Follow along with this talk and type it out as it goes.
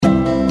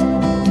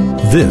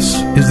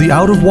This is the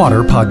Out of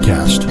Water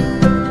Podcast.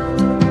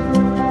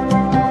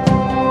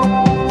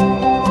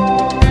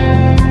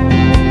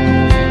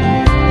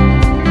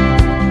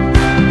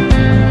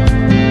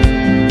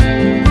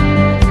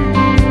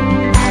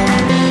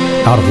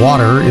 Out of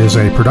Water is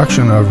a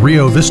production of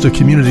Rio Vista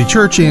Community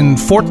Church in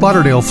Fort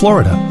Lauderdale,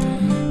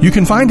 Florida. You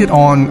can find it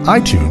on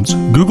iTunes,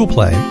 Google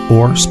Play,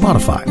 or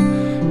Spotify.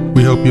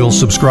 We hope you'll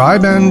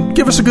subscribe and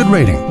give us a good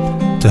rating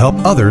to help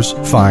others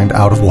find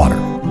Out of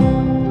Water.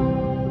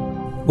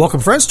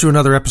 Welcome, friends, to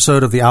another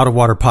episode of the Out of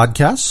Water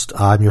Podcast.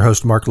 I'm your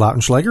host, Mark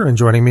Lautenschlager, and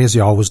joining me, as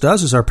he always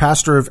does, is our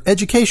pastor of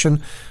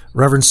education,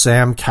 Reverend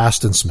Sam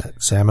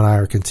Castensmith. Sam and I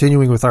are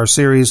continuing with our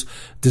series,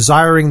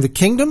 Desiring the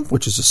Kingdom,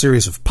 which is a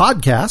series of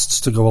podcasts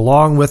to go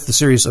along with the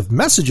series of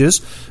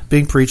messages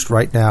being preached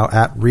right now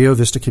at Rio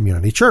Vista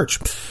Community Church.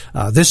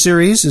 This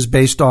series is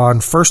based on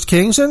 1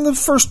 Kings and the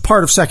first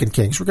part of 2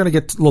 Kings. We're going to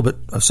get a little bit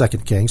of 2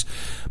 Kings,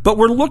 but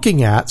we're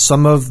looking at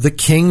some of the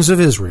kings of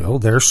Israel,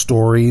 their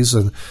stories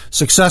and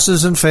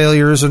successes and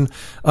failures, and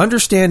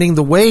understanding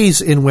the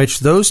ways in which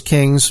those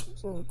kings,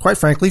 quite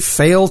frankly,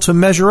 fail to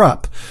measure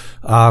up.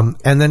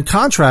 And then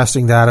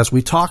contrasting that as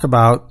we talk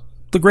about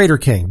the greater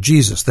king,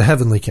 Jesus, the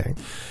heavenly king.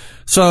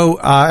 So,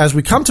 as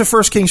we come to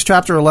 1 Kings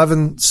chapter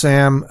 11,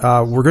 Sam,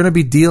 we're going to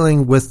be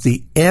dealing with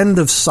the end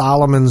of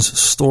Solomon's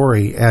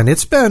story. And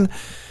it's been,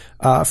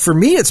 for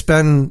me, it's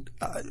been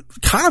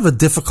kind of a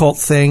difficult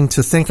thing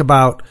to think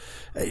about.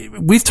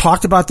 We've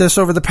talked about this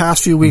over the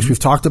past few weeks. We've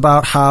talked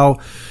about how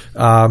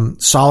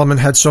Solomon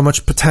had so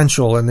much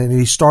potential, and then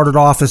he started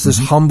off as this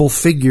humble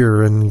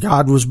figure, and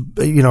God was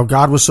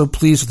so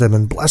pleased with him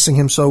and blessing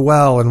him so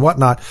well and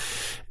whatnot.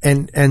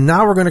 And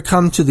now we're going to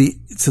come to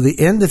the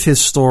end of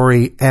his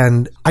story,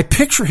 and I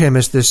picture him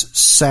as this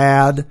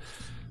sad,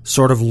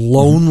 sort of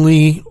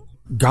lonely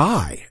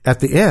guy at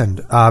the end,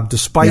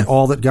 despite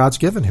all that God's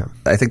given him.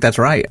 I think that's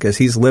right, because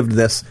he's lived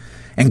this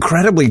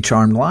incredibly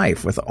charmed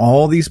life with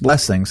all these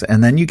blessings.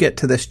 And then you get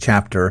to this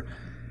chapter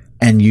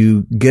and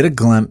you get a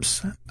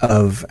glimpse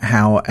of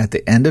how at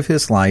the end of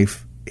his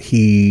life,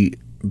 he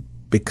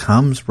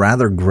becomes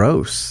rather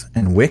gross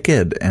and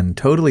wicked and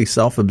totally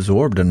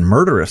self-absorbed and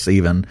murderous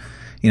even.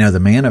 You know, the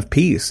man of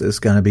peace is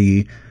going to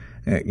be,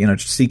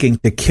 seeking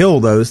to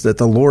kill those that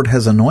the Lord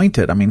has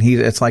anointed. I mean,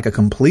 it's like a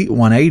complete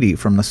 180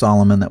 from the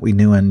Solomon that we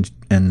knew in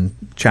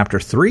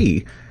chapter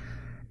 3.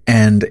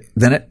 And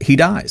then he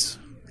dies.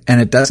 And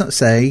it doesn't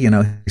say, he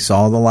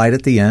saw the light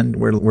at the end.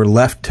 We're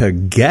left to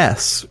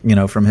guess,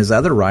 from his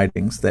other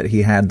writings that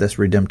he had this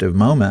redemptive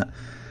moment.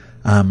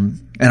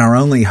 And our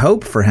only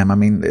hope for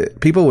him,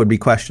 people would be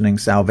questioning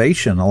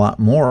salvation a lot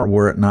more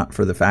were it not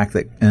for the fact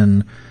that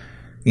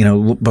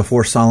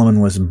before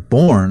Solomon was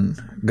born,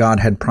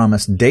 God had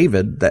promised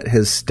David that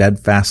his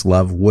steadfast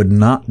love would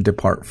not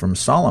depart from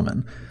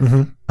Solomon.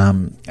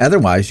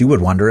 Otherwise, you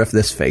would wonder if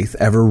this faith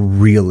ever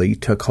really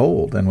took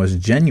hold and was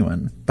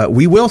genuine. But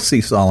we will see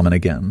Solomon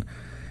again,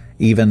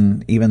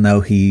 even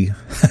though he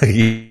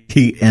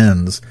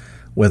ends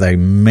with a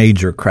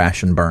major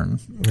crash and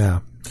burn. Yeah.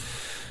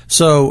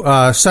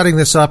 So, setting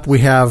this up, we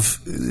have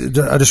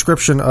a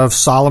description of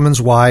Solomon's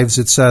wives.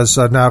 It says,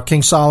 now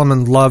King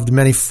Solomon loved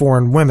many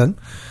foreign women,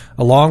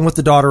 along with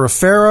the daughter of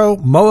Pharaoh,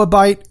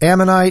 Moabite,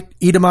 Ammonite,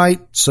 Edomite,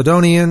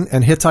 Sidonian,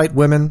 and Hittite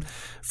women,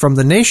 from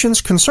the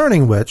nations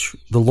concerning which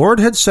the Lord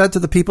had said to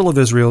the people of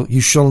Israel,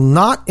 you shall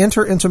not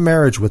enter into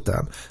marriage with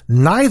them,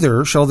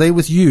 neither shall they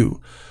with you,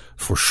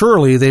 for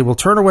surely they will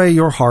turn away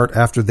your heart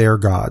after their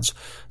gods.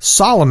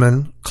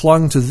 Solomon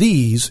clung to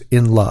these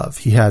in love.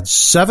 He had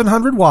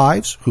 700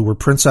 wives who were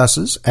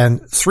princesses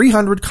and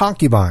 300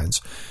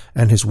 concubines,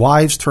 and his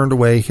wives turned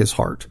away his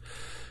heart.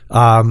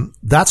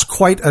 That's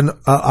quite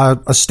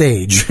a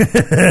stage.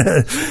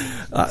 The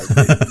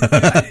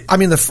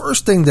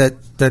first thing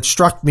that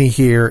struck me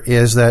here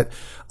is that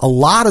a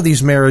lot of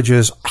these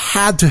marriages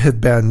had to have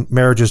been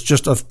marriages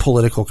just of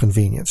political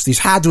convenience. These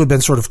had to have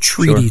been sort of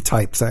treaty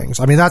type things.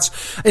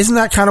 Isn't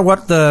that kind of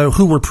what the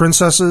who were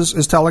princesses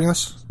is telling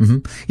us? Mm-hmm.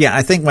 Yeah,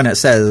 I think when it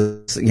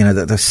says,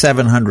 that the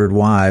 700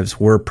 wives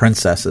were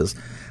princesses,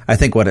 I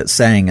think what it's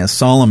saying is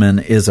Solomon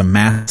is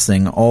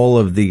amassing all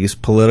of these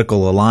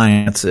political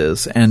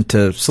alliances, and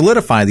to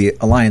solidify the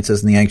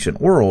alliances in the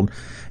ancient world,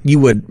 you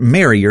would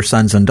marry your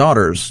sons and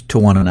daughters to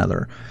one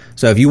another.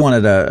 So if you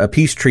wanted a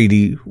peace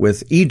treaty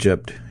with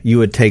Egypt, you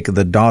would take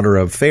the daughter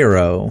of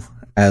Pharaoh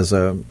as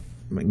a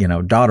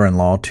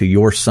daughter-in-law to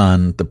your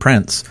son, the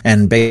prince,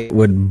 and they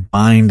would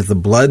bind the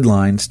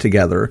bloodlines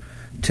together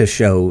to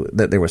show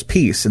that there was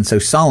peace. And so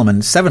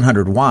Solomon,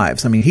 700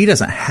 wives. He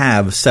doesn't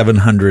have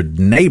 700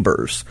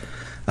 neighbors.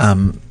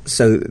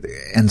 So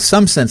in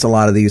some sense, a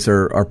lot of these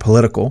are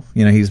political.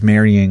 He's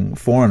marrying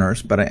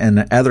foreigners, but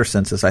in other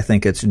senses, I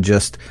think it's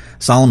just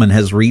Solomon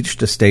has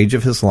reached a stage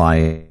of his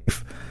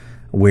life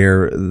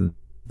where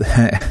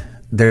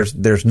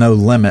there's no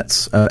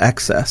limits of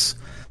excess.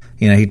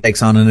 He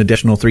takes on an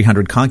additional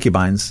 300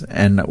 concubines,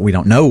 and we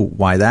don't know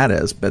why that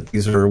is, but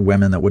these are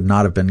women that would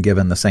not have been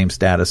given the same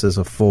status as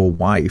a full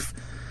wife,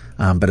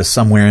 but is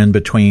somewhere in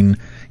between,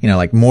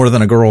 like more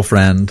than a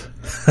girlfriend,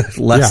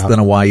 less than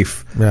a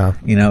wife,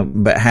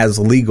 but has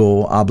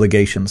legal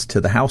obligations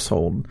to the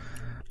household.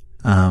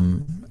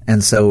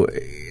 And so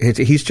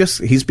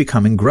he's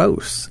becoming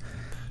gross.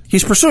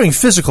 He's pursuing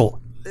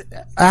physical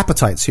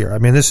appetites here. I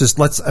mean,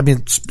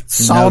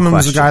 Solomon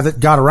was a guy that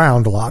got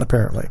around a lot,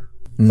 apparently.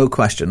 No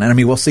question. And I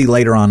mean, we'll see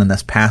later on in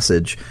this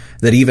passage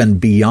that even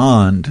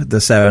beyond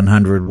the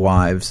 700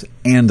 wives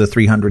and the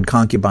 300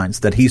 concubines,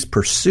 that he's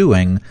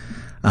pursuing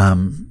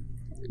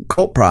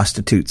cult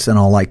prostitutes in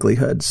all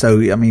likelihood.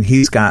 So, I mean,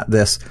 he's got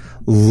this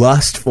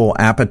lustful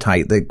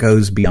appetite that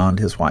goes beyond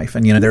his wife.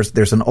 And,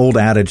 there's an old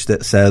adage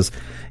that says,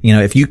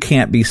 if you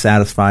can't be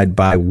satisfied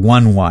by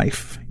one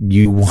wife,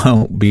 you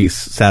won't be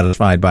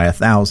satisfied by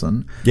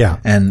 1,000. Yeah.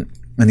 And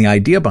the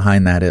idea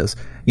behind that is,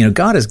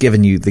 God has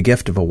given you the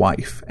gift of a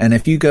wife. And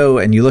if you go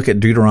and you look at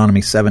Deuteronomy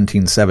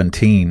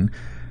 17:17,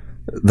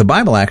 the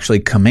Bible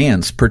actually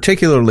commands,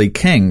 particularly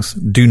kings,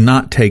 do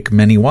not take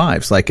many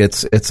wives. Like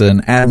it's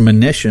an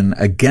admonition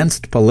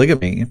against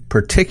polygamy,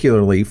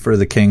 particularly for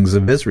the kings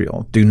of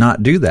Israel. Do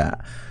not do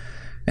that.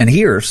 And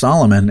here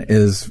Solomon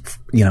is,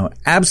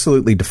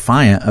 absolutely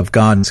defiant of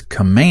God's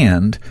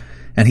command,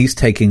 and he's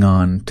taking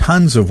on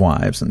tons of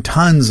wives and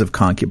tons of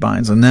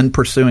concubines and then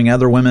pursuing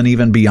other women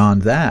even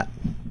beyond that.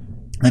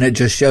 And it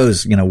just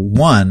shows,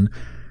 one,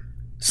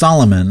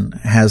 Solomon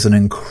has an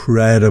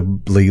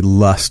incredibly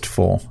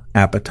lustful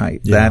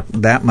appetite. Yeah.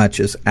 That much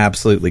is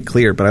absolutely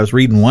clear. But I was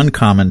reading one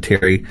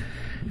commentary,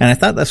 and I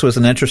thought this was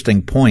an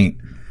interesting point,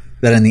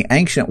 that in the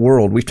ancient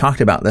world, we've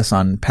talked about this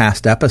on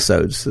past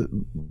episodes,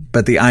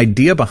 but the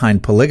idea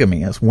behind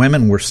polygamy is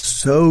women were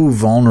so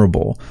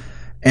vulnerable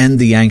in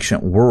the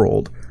ancient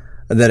world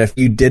that if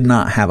you did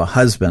not have a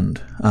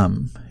husband,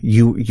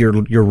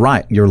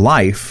 your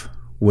life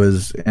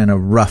was in a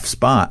rough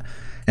spot.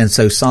 And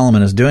so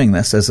Solomon is doing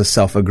this as a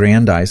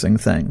self-aggrandizing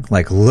thing.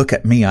 Like, look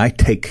at me, I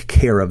take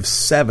care of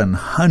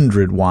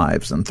 700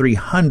 wives and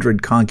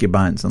 300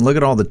 concubines, and look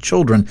at all the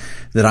children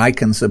that I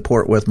can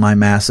support with my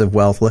massive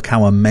wealth. Look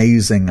how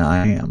amazing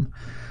I am.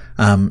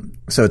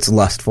 So it's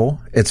lustful,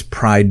 it's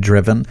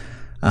pride-driven.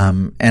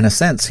 In a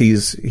sense,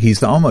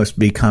 he's almost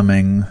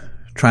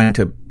trying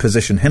to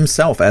position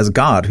himself as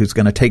God, who's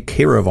going to take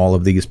care of all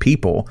of these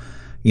people,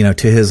 to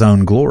his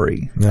own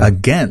glory,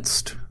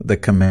 against the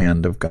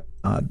command of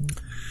God.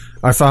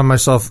 I found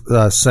myself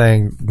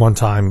saying one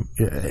time,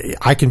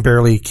 I can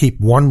barely keep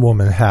one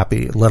woman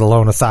happy, let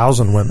alone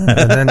 1,000 women.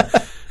 And then,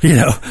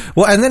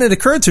 and then it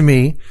occurred to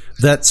me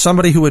that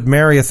somebody who would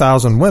marry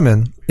 1,000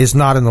 women is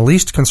not in the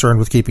least concerned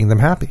with keeping them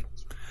happy.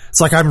 It's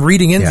like I'm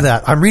reading into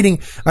that. I'm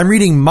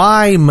reading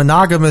my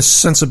monogamous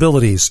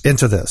sensibilities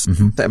into this.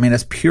 Mm-hmm. I mean,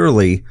 it's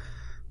purely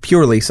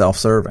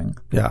self-serving.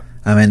 Yeah.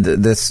 I mean,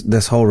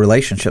 this whole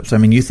relationship. So, I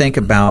mean, you think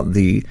about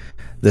the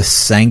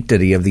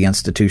sanctity of the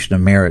institution of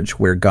marriage,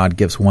 where God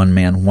gives one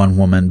man, one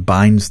woman,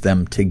 binds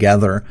them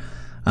together.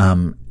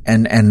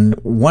 And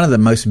one of the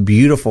most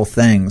beautiful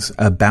things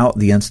about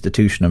the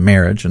institution of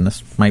marriage, and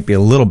this might be a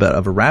little bit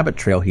of a rabbit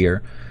trail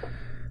here,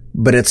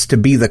 but it's to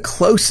be the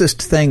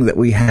closest thing that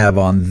we have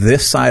on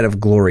this side of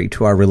glory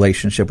to our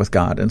relationship with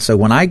God. And so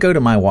when I go to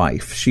my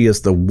wife, she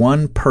is the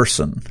one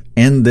person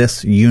in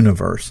this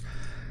universe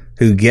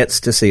who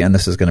gets to see, and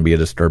this is going to be a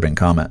disturbing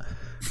comment,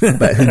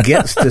 but who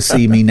gets to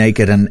see me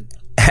naked in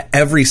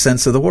every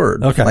sense of the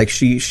word. Okay. Like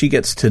she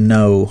gets to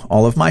know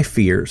all of my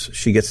fears.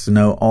 She gets to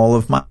know all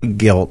of my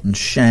guilt and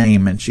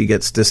shame, and she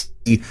gets to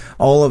see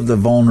all of the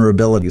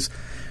vulnerabilities.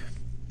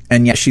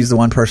 And yet she's the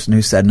one person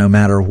who said, no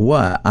matter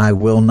what, I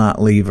will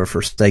not leave or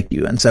forsake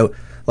you. And so,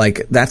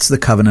 like, that's the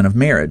covenant of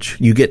marriage.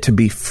 You get to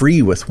be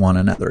free with one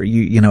another.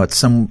 It's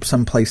some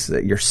place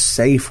that you're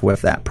safe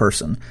with that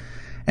person.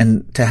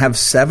 And to have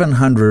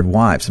 700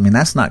 wives, I mean,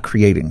 that's not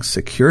creating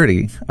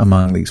security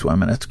among these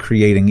women. It's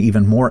creating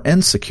even more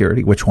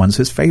insecurity. Which one's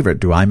his favorite?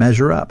 Do I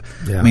measure up?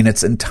 Yeah. I mean,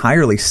 it's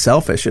entirely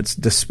selfish. It's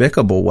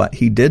despicable what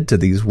he did to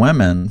these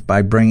women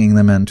by bringing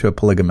them into a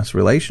polygamous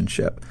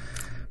relationship.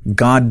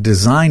 God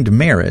designed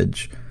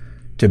marriage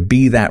to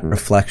be that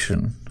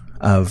reflection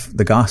of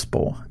the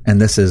gospel, and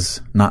this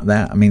is not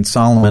that. I mean,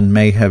 Solomon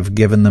may have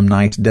given them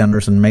nice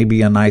dinners and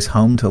maybe a nice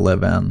home to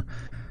live in,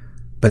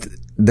 but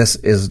this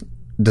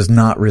does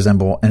not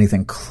resemble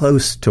anything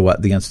close to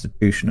what the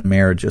institution of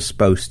marriage is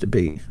supposed to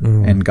be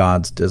in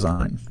God's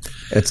design.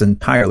 It's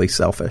entirely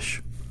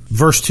selfish.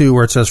 Verse 2,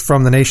 where it says,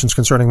 from the nations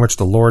concerning which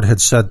the Lord had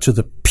said to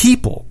the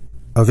people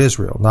of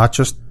Israel, not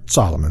just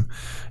Solomon,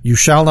 you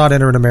shall not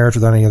enter into marriage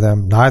with any of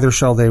them, neither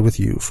shall they with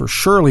you, for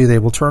surely they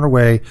will turn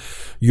away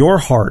your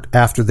heart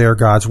after their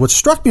gods. What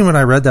struck me when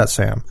I read that,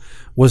 Sam,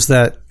 was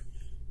that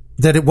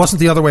it wasn't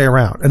the other way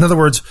around. In other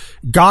words,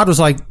 God was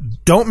like,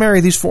 don't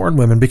marry these foreign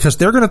women because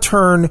they're going to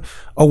turn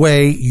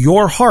away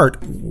your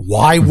heart.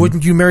 Why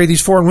wouldn't you marry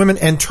these foreign women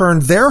and turn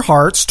their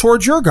hearts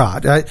towards your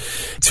God?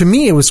 To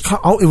me, it was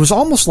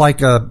almost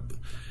like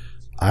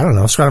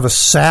it's kind of a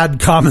sad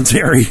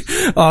commentary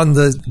on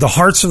the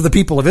hearts of the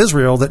people of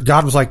Israel, that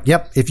God was like,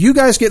 yep, if you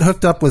guys get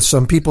hooked up with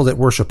some people that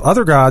worship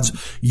other gods,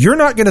 you're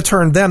not going to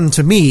turn them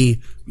to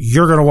me.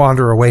 You're going to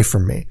wander away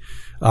from me.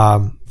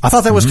 I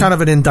thought that was kind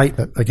of an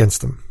indictment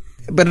against them.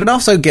 But it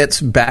also gets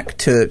back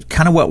to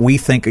kind of what we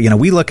think.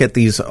 We look at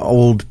these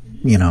old,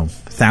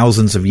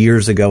 thousands of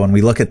years ago, and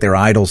we look at their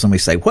idols and we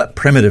say, what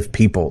primitive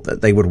people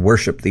that they would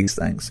worship these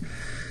things.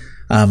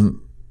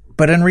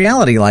 But in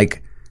reality,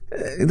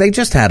 they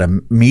just had a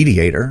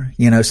mediator,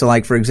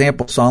 so for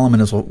example,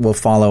 Solomon will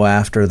follow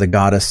after the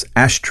goddess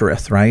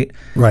Ashtoreth, right?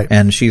 Right.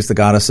 And she's the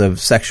goddess of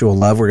sexual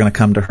love. We're going to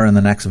come to her in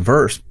the next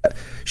verse. But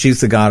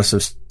she's the goddess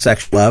of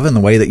sexual love, and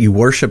the way that you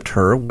worshipped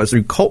her was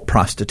through cult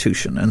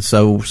prostitution. And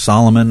so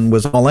Solomon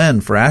was all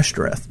in for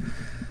Ashtoreth.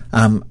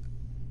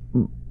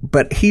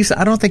 But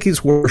I don't think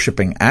he's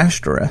worshiping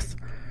Ashtoreth.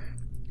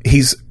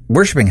 He's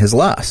worshiping his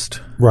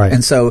lust. Right.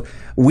 And so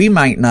we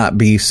might not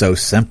be so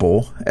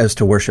simple as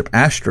to worship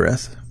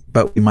Ashtoreth,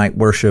 but we might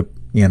worship,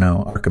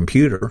 our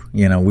computer.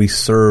 We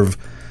serve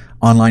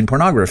online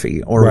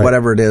pornography or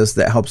whatever it is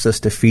that helps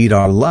us to feed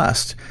our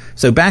lust.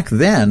 So back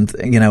then,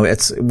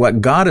 it's what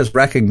God is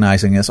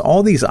recognizing is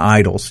all these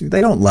idols.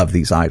 They don't love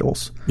these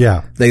idols.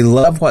 Yeah. They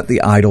love what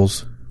the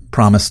idols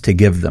promise to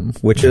give them,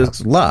 which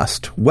is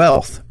lust,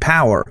 wealth,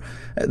 power.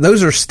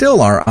 Those are still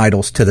our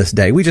idols to this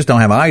day. We just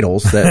don't have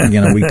idols that,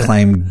 we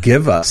claim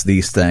give us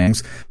these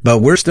things, but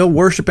we're still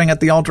worshiping at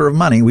the altar of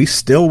money. We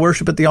still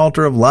worship at the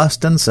altar of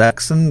lust and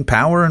sex and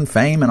power and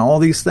fame and all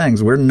these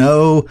things. We're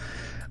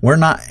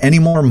not any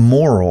more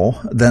moral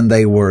than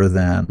they were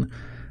then.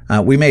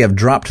 We may have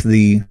dropped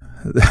the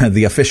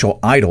official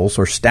idols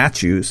or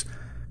statues,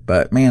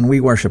 but man,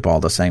 we worship all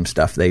the same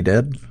stuff they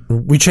did.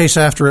 We chase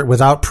after it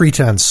without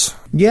pretense.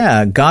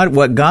 Yeah,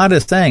 what God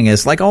is saying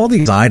is all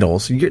these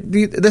idols,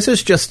 this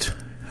is just,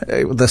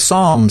 the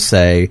Psalms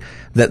say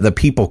that the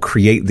people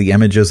create the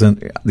images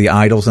and the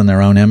idols in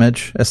their own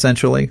image,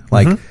 essentially.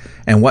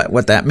 And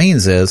what that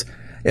means is,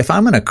 if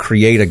I'm going to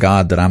create a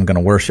God that I'm going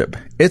to worship,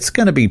 it's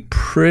going to be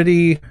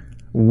pretty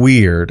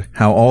weird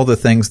how all the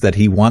things that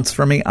he wants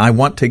from me, I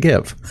want to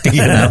give.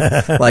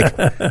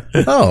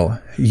 Oh,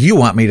 you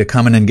want me to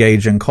come and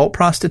engage in cult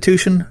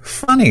prostitution?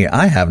 Funny.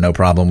 I have no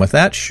problem with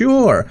that.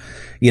 Sure.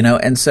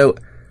 And so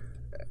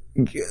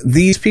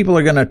these people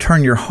are going to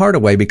turn your heart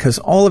away because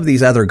all of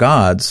these other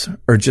gods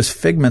are just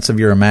figments of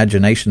your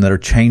imagination that are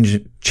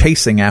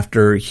chasing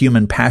after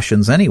human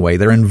passions anyway.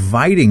 They're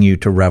inviting you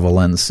to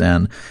revel in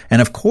sin.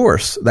 And of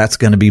course, that's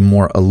going to be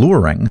more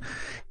alluring.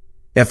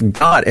 If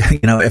God,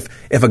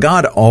 if a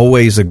God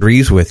always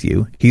agrees with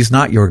you, he's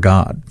not your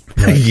God.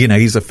 Right.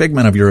 He's a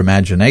figment of your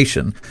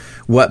imagination.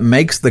 What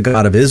makes the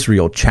God of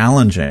Israel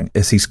challenging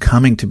is he's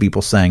coming to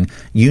people saying,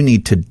 you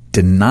need to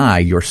deny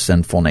your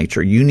sinful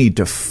nature. You need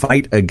to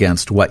fight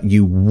against what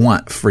you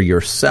want for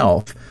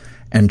yourself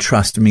and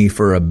trust me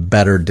for a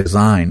better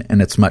design.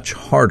 And it's much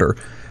harder.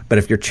 But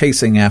if you're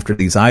chasing after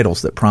these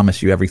idols that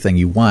promise you everything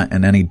you want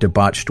and any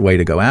debauched way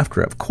to go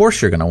after it, of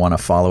course you're going to want to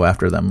follow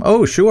after them.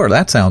 Oh, sure,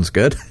 that sounds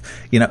good.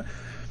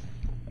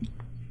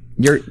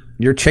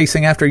 You're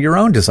chasing after your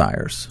own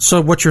desires.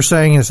 So what you're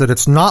saying is that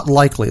it's not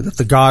likely that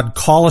the god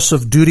Callus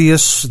of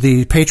Dudius,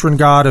 the patron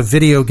god of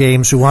video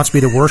games who wants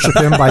me to worship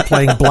him by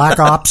playing Black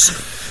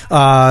Ops,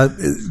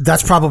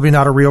 that's probably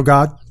not a real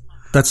god?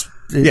 That's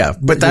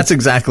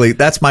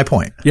my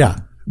point. Yeah.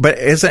 But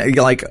is it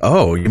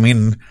you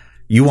mean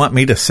you want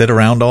me to sit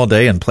around all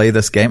day and play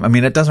this game? I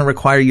mean, it doesn't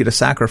require you to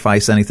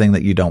sacrifice anything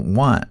that you don't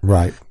want.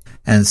 Right.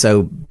 And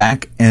so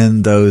back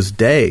in those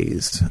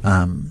days,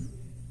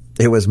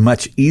 it was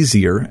much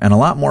easier and a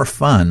lot more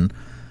fun,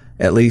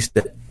 at least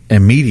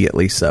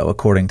immediately so,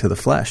 according to the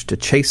flesh, to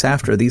chase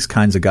after these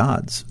kinds of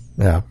gods.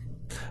 Yeah.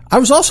 I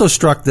was also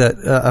struck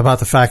about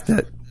the fact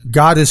that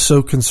God is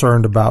so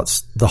concerned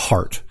about the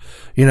heart.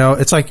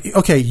 It's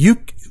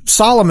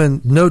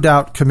Solomon no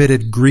doubt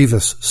committed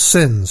grievous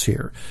sins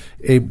here.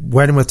 He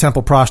went in with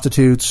temple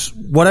prostitutes,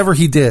 whatever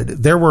he did.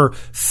 There were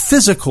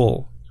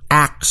physical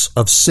acts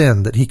of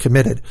sin that he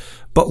committed.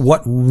 But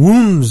what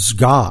wounds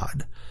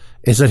God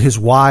is that his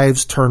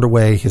wives turned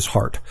away his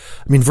heart.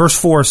 I mean, verse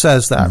 4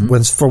 says that,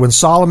 when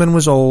Solomon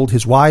was old,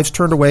 his wives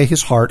turned away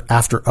his heart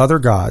after other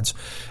gods,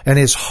 and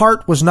his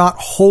heart was not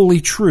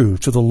wholly true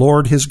to the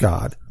Lord his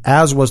God,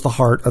 as was the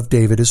heart of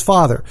David his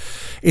father.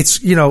 It's,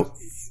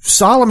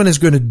 Solomon is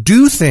going to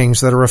do things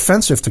that are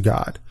offensive to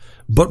God,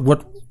 but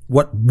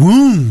what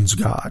wounds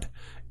God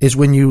is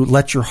when you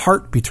let your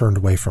heart be turned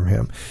away from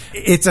him.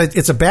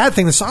 It's a bad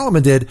thing that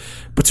Solomon did,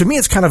 but to me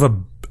it's kind of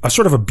a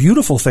sort of a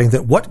beautiful thing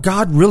that what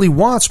God really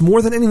wants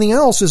more than anything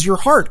else is your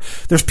heart.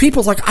 There's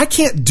people I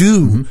can't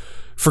do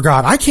for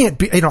God. I can't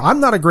be, I'm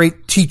not a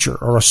great teacher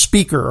or a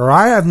speaker, or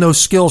I have no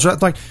skills.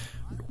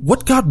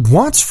 What God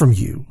wants from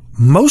you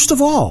most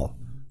of all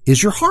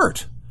is your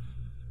heart.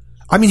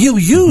 I mean, he'll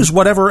use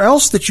whatever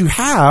else that you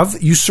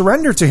have, you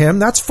surrender to him,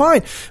 that's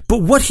fine.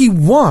 But what he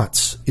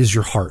wants is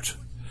your heart.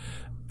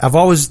 I've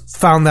always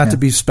found that to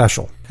be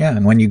special. Yeah,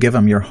 and when you give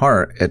him your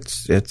heart,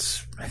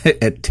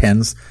 it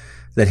tends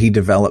that he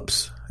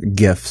develops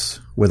gifts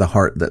with a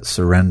heart that's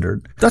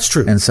surrendered. That's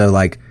true. And so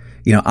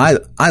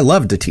I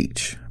love to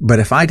teach, but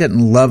if I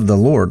didn't love the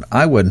Lord,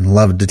 I wouldn't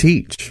love to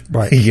teach.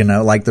 Right.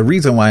 Like the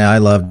reason why I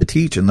love to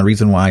teach and the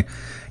reason why,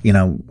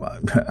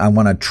 I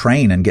want to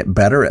train and get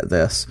better at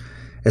this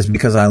is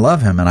because I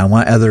love him and I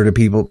want other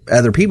people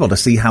to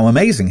see how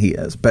amazing he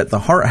is. But the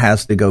heart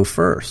has to go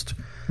first.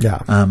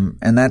 Yeah.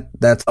 And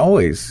that's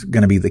always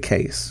going to be the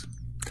case.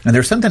 And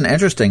there's something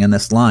interesting in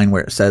this line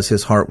where it says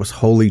his heart was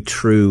wholly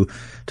true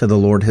to the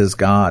Lord his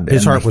God.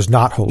 His heart was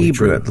not wholly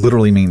Hebrew, true. It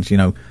literally means, You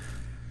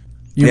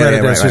read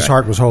it as his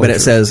heart was wholly true. But it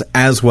says,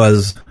 as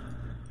was,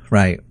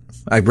 right.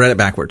 I read it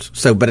backwards.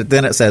 But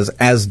then it says,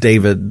 as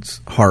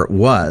David's heart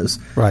was.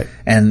 Right.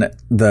 And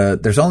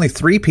there's only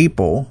 3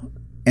 people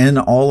in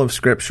all of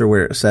Scripture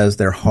where it says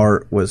their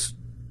heart was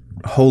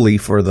wholly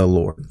for the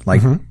Lord,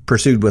 like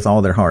pursued with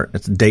all their heart.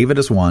 It's David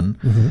is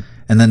one,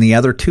 and then the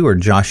other 2 are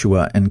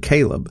Joshua and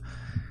Caleb.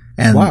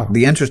 And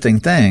the interesting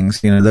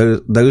things,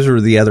 those are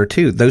the other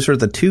 2. Those are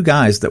the 2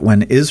 guys that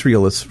when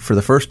Israel is for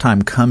the first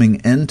time coming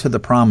into the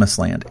promised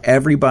land,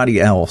 everybody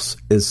else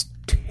is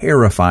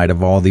terrified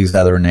of all these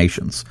other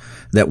nations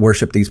that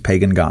worship these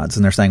pagan gods.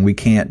 And they're saying, we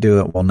can't do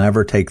it. We'll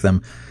never take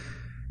them.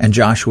 And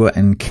Joshua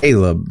and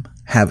Caleb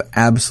have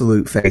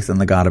absolute faith in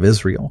the God of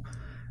Israel,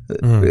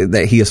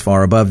 that he is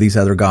far above these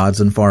other gods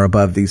and far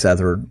above these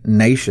other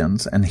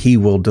nations, and he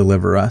will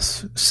deliver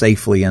us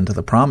safely into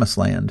the promised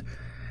land.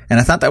 And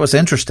I thought that was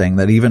interesting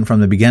that even from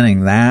the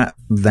beginning, that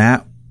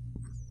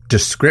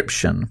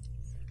description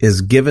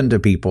is given to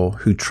people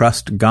who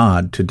trust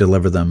God to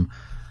deliver them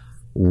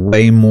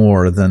way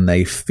more than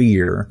they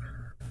fear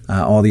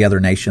all the other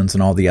nations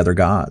and all the other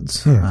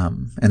gods.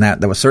 And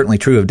that was certainly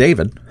true of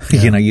David.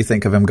 Yeah. You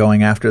think of him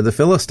going after the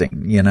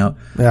Philistine,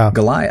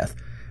 Goliath.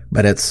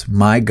 But it's,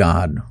 my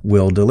God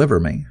will deliver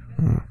me.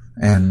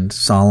 And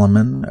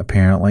Solomon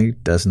apparently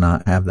does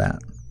not have that.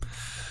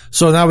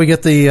 So now we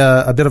get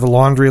a bit of a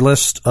laundry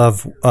list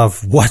of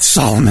what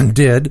Solomon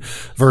did.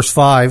 Verse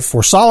 5,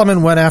 for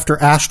Solomon went after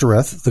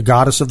Ashtoreth, the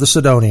goddess of the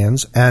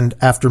Sidonians, and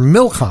after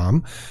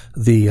Milcom,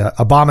 the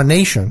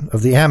abomination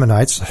of the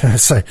Ammonites.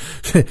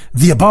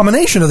 The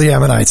abomination of the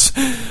Ammonites.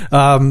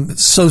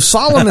 So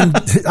Solomon,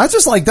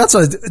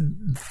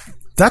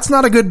 that's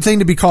not a good thing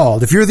to be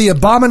called. If you're the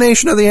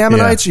abomination of the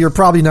Ammonites, you're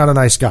probably not a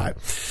nice guy.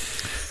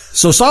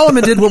 So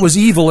Solomon did what was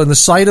evil in the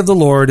sight of the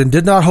Lord and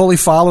did not wholly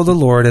follow the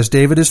Lord as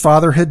David his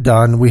father had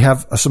done. We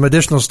have some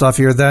additional stuff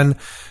here. Then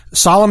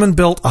Solomon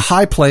built a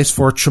high place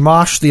for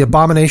Chemosh, the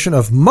abomination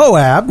of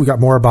Moab. We got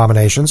more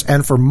abominations.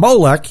 And for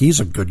Molech, he's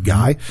a good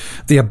guy,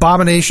 the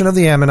abomination of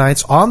the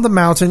Ammonites on the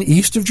mountain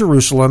east of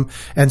Jerusalem.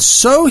 And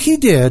so he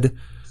did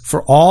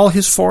for all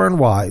his foreign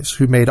wives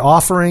who made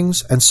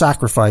offerings and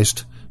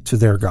sacrificed to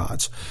their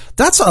gods.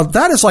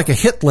 That is like a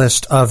hit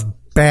list of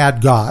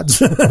bad gods.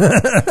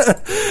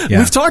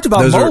 We've talked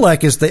about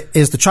Molech is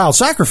the child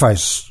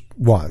sacrifice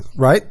one,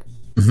 right?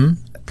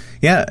 Mm-hmm.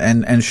 Yeah,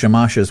 and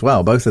Shamash as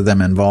well. Both of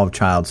them involve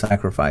child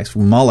sacrifice.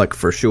 Moloch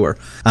for sure.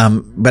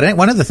 But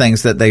one of the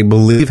things that they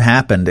believe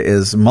happened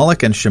is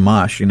Moloch and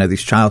Shamash,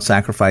 these child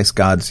sacrifice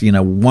gods,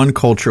 one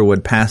culture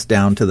would pass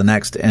down to the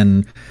next,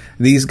 and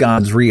these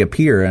gods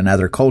reappear in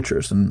other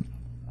cultures. And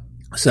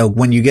so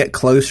when you get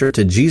closer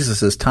to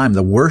Jesus' time,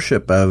 the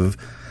worship of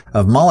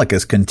Moloch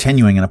is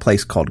continuing in a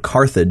place called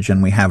Carthage,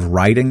 and we have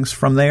writings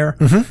from there.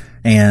 Mm-hmm.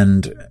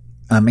 And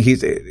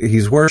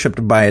he's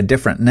worshipped by a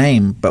different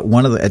name, but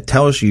it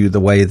tells you the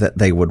way that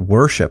they would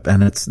worship,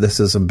 and this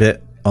is a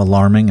bit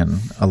alarming and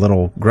a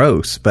little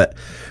gross, but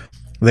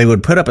they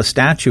would put up a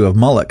statue of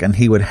Moloch, and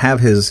he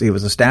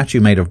was a statue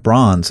made of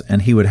bronze,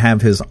 and he would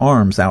have his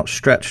arms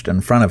outstretched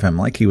in front of him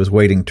like he was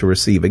waiting to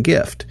receive a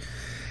gift.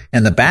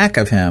 In the back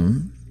of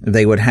him,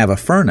 they would have a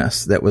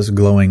furnace that was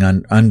glowing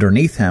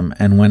underneath him,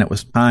 and when it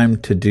was time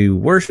to do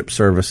worship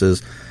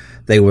services,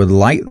 they would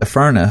light the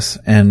furnace,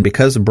 and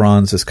because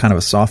bronze is kind of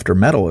a softer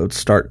metal, it would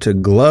start to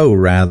glow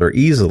rather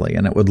easily,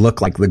 and it would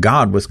look like the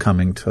god was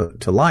coming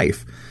to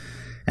life.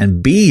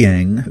 And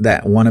being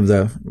that one of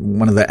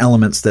the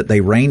elements that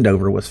they reigned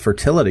over was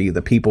fertility,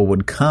 the people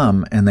would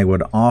come and they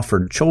would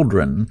offer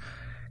children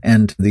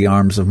into the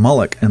arms of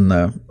Moloch, and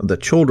the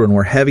children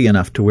were heavy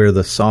enough to where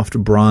the soft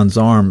bronze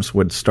arms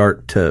would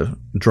start to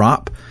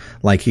drop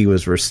like he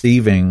was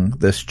receiving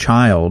this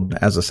child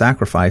as a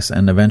sacrifice,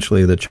 and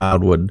eventually the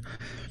child would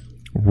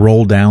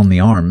roll down the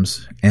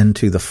arms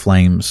into the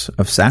flames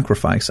of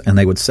sacrifice, and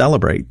they would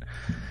celebrate.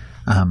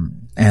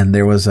 And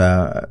there was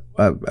a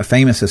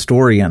famous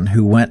historian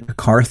who went to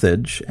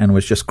Carthage and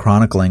was just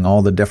chronicling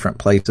all the different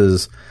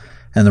places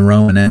in the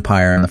Roman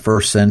Empire in the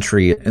first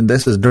century, and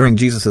this is during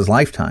Jesus'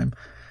 lifetime.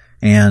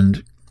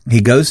 And he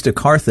goes to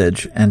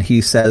Carthage, and he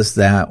says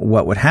that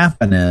what would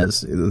happen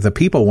is the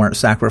people weren't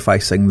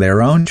sacrificing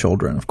their own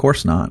children, of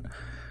course not,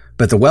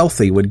 but the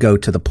wealthy would go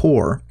to the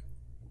poor,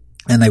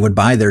 and they would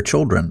buy their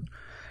children.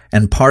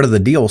 And part of the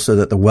deal, so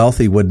that the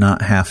wealthy would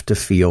not have to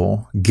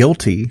feel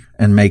guilty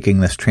in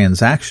making this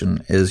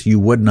transaction, is you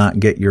would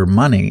not get your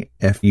money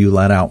if you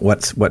let out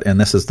and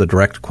this is the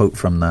direct quote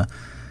from the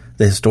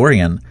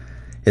historian,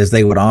 is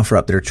they would offer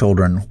up their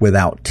children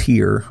without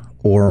tear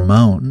or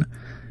moan.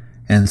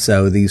 And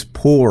so these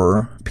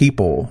poor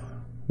people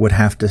would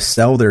have to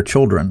sell their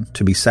children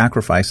to be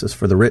sacrifices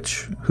for the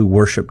rich who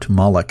worshipped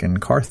Moloch in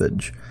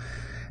Carthage.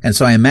 And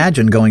so I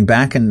imagine going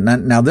back, and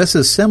now this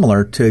is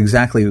similar to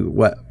exactly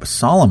what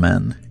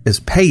Solomon is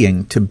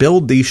paying to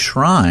build these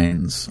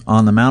shrines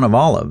on the Mount of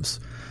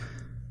Olives.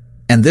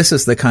 And this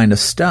is the kind of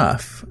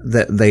stuff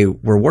that they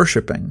were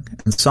worshiping.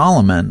 And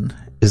Solomon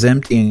is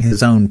emptying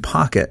his own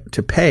pocket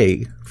to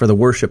pay for the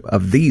worship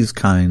of these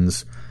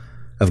kinds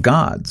of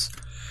gods.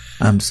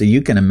 So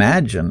you can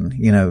imagine,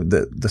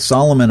 the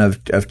Solomon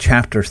of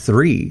chapter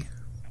 3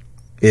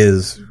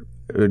 is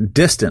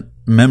distant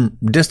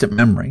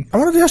memory. I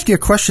wanted to ask you a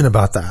question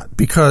about that,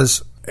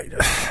 because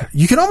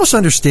you can almost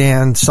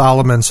understand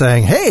Solomon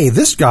saying, hey,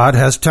 this God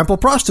has temple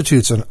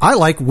prostitutes, and I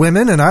like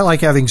women and I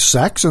like having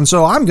sex, and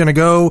so I'm going to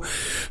go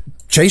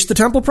chase the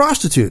temple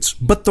prostitutes.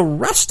 But the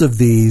rest of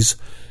these,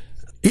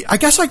 I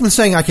guess I've been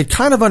saying I could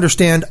kind of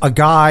understand a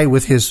guy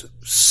with his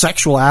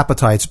sexual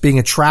appetites being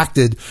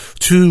attracted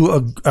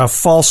to a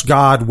false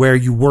god where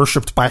you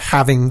worshipped by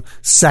having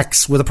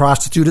sex with a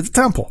prostitute at the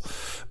temple.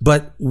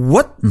 But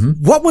what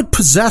would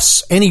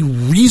possess any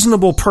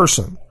reasonable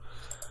person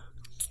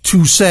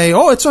to say,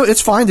 oh,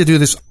 it's fine to do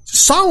this?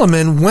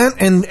 Solomon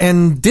went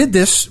and did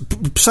this,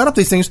 set up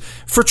these things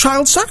for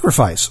child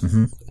sacrifice.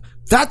 Mm-hmm.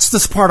 That's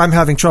the part I'm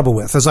having trouble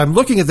with. As I'm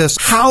looking at this,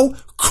 how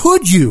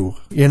could you,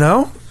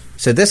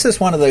 So this is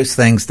one of those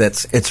things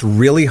it's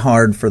really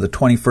hard for the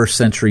 21st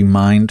century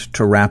mind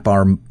to wrap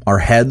our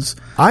heads.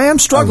 I am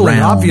struggling,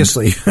 around.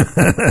 Obviously.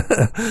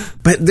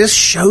 But this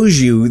shows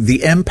you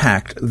the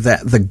impact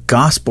that the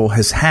gospel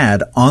has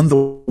had on the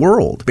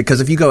world.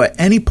 Because if you go at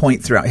any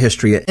point throughout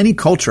history, at any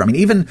culture, I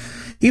mean,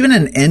 even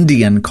in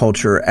Indian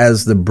culture,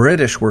 as the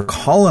British were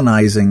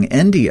colonizing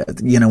India,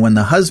 when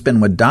the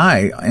husband would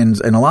die, and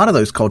in a lot of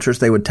those cultures,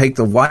 they would take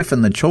the wife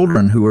and the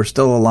children who were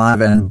still alive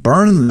and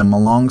burn them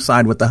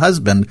alongside with the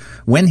husband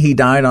when he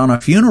died on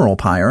a funeral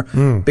pyre,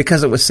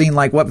 because it was seen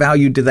like, what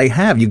value do they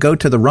have? You go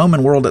to the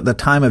Roman world at the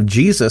time of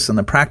Jesus, and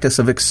the practice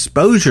of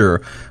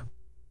exposure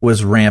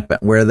was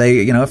rampant, where they,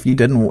 if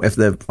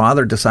the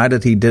father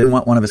decided he didn't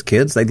want one of his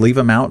kids, they'd leave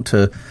him out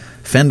to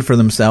fend for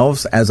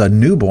themselves as a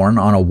newborn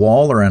on a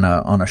wall or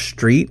on a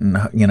street,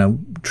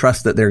 and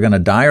trust that they're going to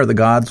die or the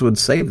gods would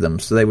save them.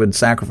 So they would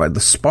sacrifice. The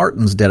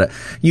Spartans did it.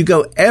 You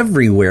go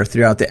everywhere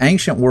throughout the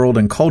ancient world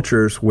and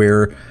cultures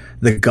where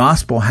the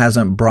gospel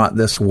hasn't brought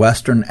this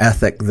Western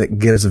ethic that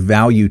gives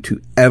value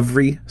to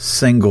every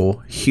single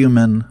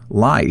human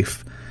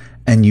life,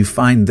 and you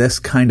find this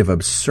kind of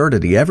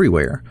absurdity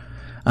everywhere.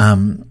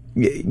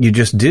 You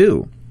just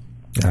do.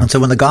 Yeah. And so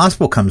when the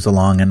gospel comes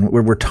along, and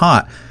we're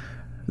taught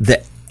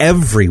that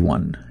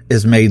everyone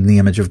is made in the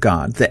image of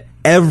God, that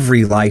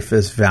every life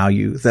is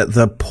valued, that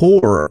the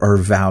poor are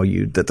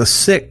valued, that the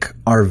sick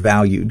are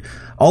valued,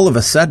 all of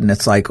a sudden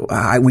it's like,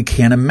 we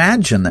can't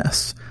imagine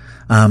this.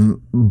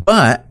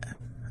 But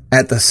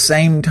at the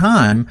same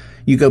time,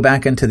 you go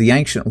back into the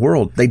ancient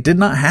world, they did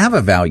not have a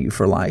value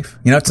for life.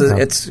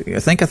 It's I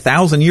think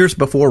 1,000 years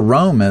before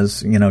Rome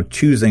is,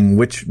 choosing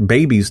which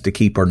babies to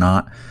keep or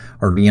not.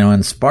 Or,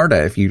 in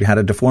Sparta, if you had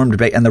a deformed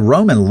baby, and the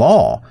Roman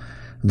law,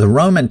 the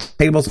Roman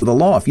tables of the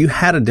law, if you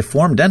had a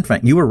deformed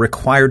infant, you were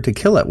required to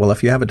kill it. Well,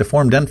 if you have a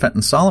deformed infant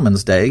in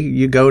Solomon's day,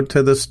 you go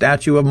to the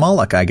statue of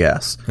Moloch, I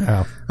guess.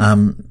 Yeah.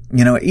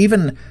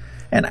 Even,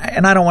 and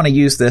I don't want to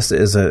use this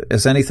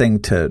as anything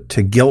to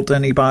guilt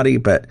anybody,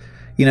 but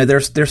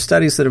there's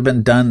studies that have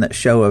been done that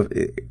show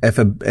if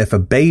a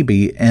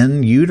baby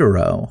in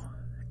utero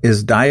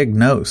is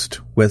diagnosed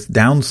with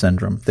Down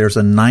syndrome, there's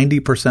a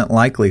 90%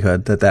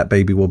 likelihood that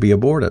baby will be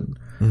aborted.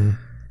 Mm-hmm.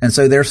 And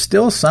so there's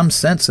still some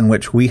sense in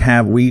which we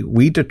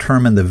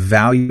determine the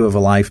value of a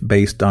life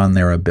based on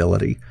their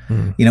ability.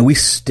 Mm-hmm. We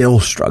still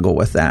struggle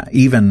with that,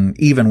 even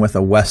with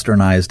a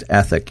westernized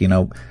ethic,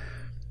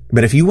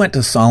 But if you went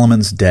to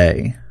Solomon's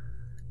day,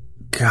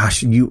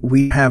 gosh,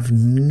 we have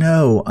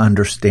no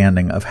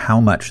understanding of how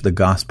much the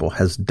gospel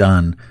has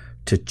done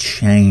to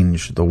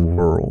change the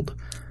world.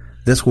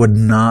 This would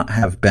not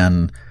have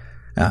been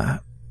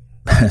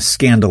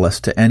scandalous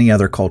to any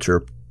other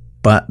culture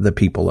but the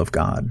people of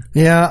God.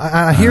 Yeah,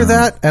 I hear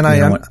that, and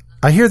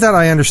I hear that,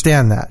 I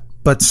understand that.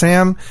 But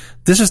Sam,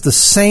 this is the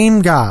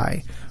same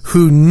guy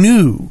who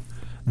knew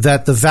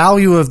that the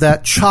value of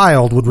that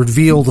child would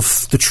reveal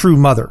the true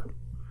mother.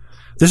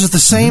 This is the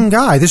same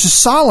guy. This is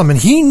Solomon.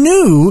 He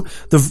knew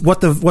what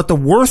the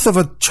worth of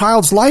a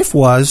child's life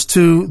was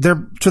to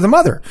the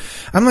mother.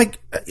 I'm like,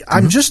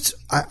 I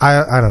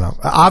don't know.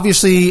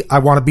 Obviously, I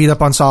want to beat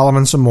up on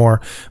Solomon some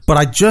more, but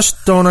I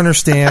just don't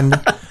understand.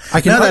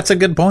 That's a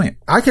good point.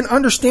 I can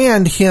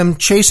understand him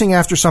chasing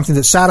after something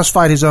that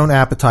satisfied his own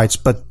appetites,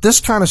 but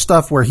this kind of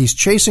stuff where he's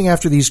chasing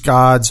after these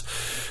gods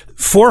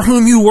for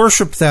whom you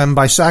worship them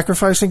by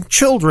sacrificing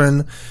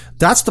children,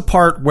 that's the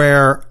part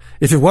where,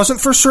 if it wasn't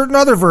for certain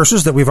other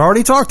verses that we've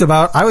already talked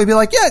about, I would be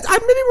like, maybe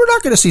we're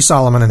not going to see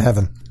Solomon in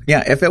heaven.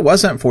 Yeah, if it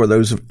wasn't for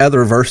those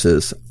other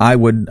verses, I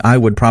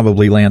would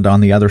probably land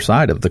on the other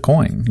side of the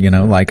coin.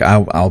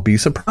 I'll be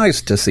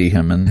surprised to see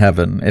him in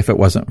heaven if it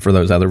wasn't for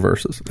those other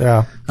verses.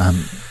 Yeah.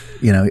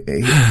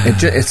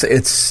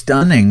 it's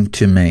stunning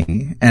to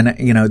me. And,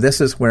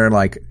 this is where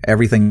like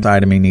everything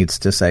inside of me needs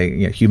to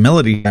say,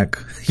 humility,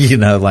 you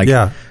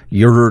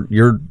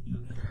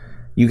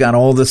got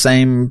all the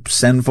same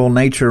sinful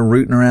nature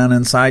rooting around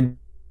inside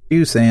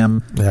you,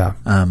 Sam. Yeah.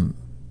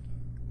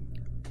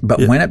 But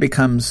when it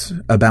becomes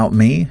about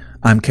me,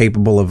 I'm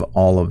capable of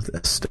all of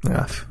this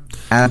stuff. Yeah.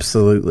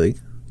 Absolutely.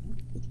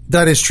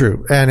 That is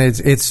true. And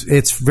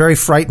it's very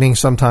frightening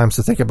sometimes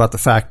to think about the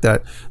fact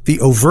that the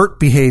overt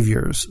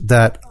behaviors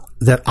that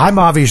I'm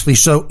obviously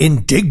so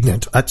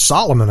indignant at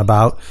Solomon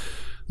about,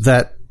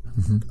 that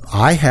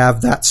I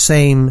have that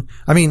same,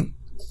 I mean,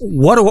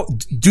 what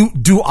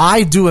do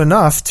I do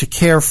enough to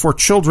care for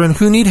children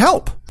who need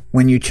help?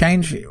 When you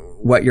change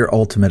what your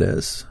ultimate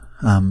is,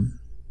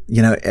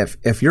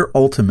 if your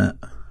ultimate,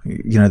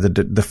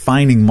 the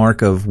defining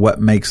mark of what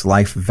makes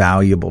life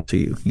valuable to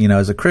you,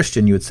 as a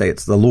Christian, you would say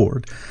it's the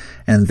Lord.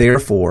 And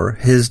therefore,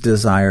 his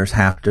desires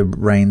have to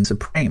reign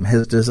supreme.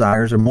 His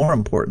desires are more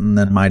important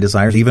than my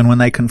desires, even when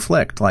they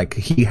conflict. Like,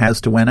 he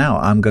has to win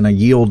out. I'm going to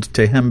yield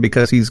to him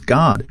because he's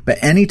God.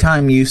 But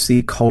anytime you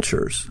see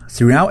cultures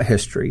throughout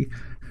history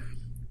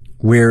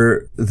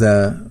where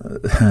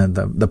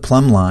the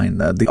plumb line,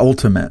 the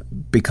ultimate,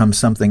 becomes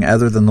something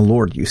other than the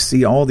Lord, you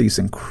see all these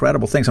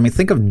incredible things. I mean,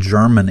 think of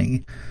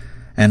Germany,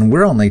 and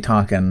we're only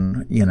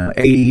talking,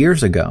 80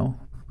 years ago.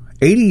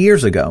 80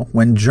 years ago,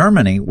 when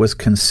Germany was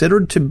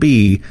considered to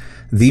be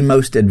the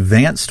most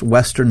advanced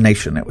Western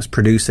nation, it was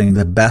producing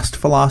the best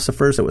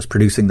philosophers, it was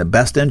producing the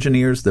best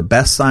engineers, the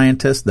best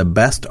scientists, the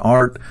best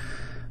art.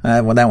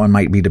 Well, that one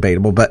might be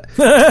debatable, but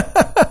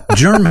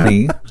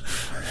Germany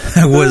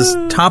was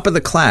top of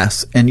the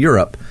class in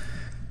Europe,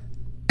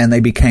 and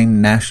they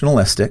became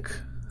nationalistic.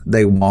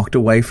 They walked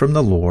away from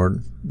the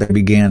Lord. They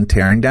began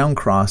tearing down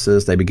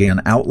crosses. They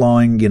began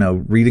outlawing,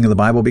 reading of the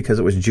Bible because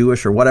it was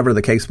Jewish or whatever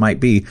the case might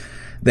be.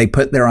 They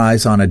put their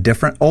eyes on a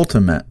different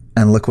ultimate,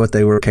 and look what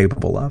they were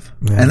capable of.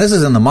 Yeah. And this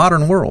is in the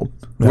modern world.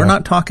 Yeah. We're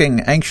not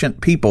talking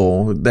ancient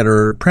people that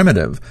are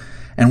primitive.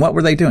 And what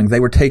were they doing? They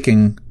were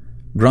taking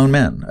grown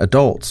men,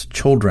 adults,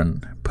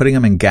 children, putting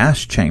them in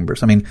gas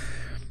chambers. I mean,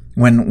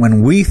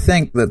 when we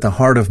think that the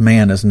heart of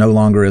man is no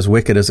longer as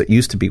wicked as it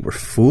used to be, we're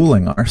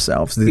fooling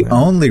ourselves. The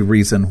only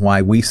reason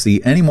why we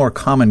see any more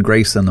common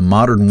grace in the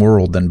modern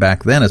world than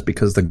back then is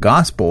because the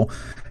gospel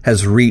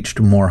has reached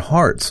more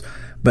hearts.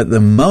 But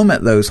the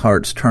moment those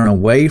hearts turn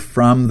away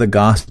from the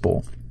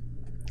gospel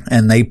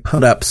and they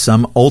put up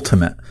some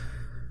ultimate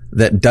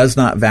that does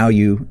not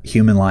value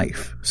human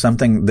life,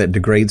 something that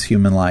degrades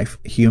human life,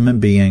 human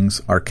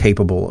beings are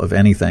capable of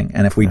anything.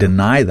 And if we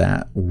deny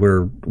that,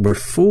 we're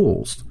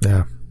fools.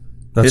 Yeah.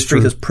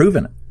 History has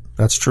proven it.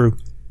 That's true.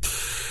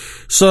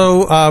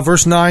 So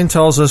verse 9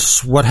 tells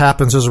us what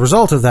happens as a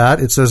result of that.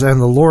 It says, and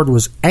the Lord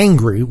was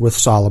angry with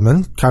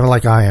Solomon, kind of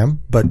like I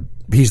am, but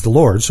he's the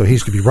Lord, so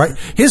he's going to be right.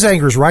 His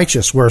anger is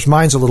righteous, whereas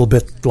mine's a little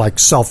bit like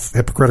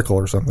self-hypocritical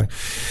or something.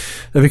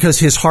 Because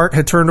his heart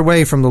had turned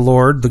away from the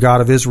Lord, the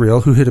God of Israel,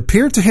 who had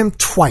appeared to him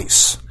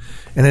twice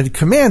and had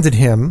commanded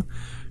him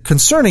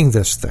concerning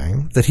this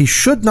thing, that he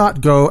should not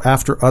go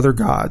after other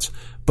gods,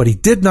 but he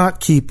did not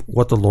keep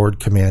what the Lord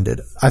commanded.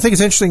 I think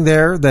it's interesting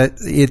there that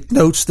it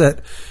notes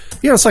that,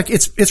 it's like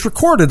it's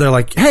recorded. They're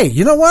like, hey,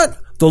 you know what?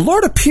 The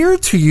Lord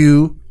appeared to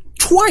you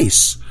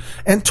twice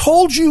and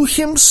told you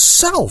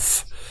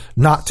himself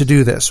not to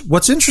do this.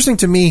 What's interesting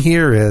to me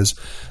here is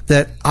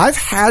that I've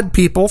had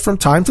people from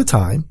time to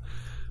time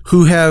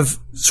who have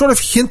sort of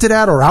hinted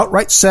at or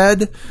outright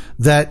said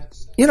that,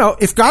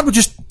 if God would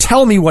just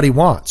tell me what he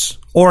wants,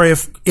 or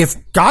if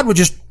God would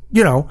just,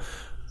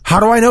 how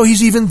do I know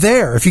he's even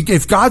there?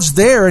 If God's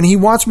there and he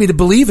wants me to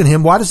believe in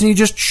him, why doesn't he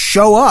just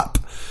show up?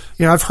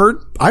 I've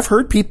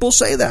heard people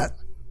say that,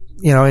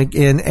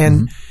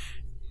 and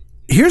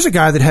here's a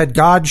guy that had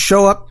God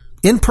show up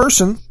in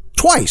person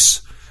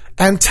twice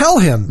and tell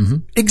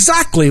him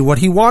exactly what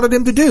he wanted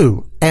him to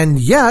do. And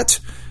yet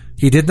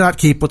he did not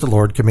keep what the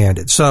Lord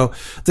commanded. So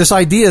this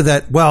idea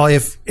that, well,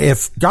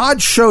 if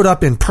God showed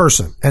up in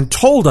person and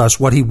told us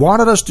what he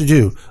wanted us to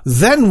do,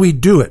 then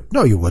we'd do it.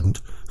 No, you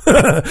wouldn't.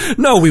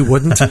 No, we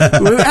wouldn't.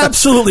 We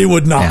absolutely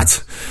would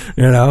not.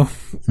 Yeah.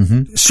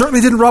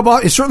 Certainly didn't rub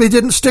off. It certainly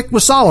didn't stick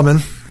with Solomon.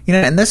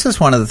 And this is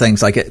one of the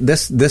things, like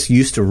this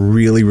used to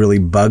really, really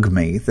bug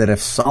me, that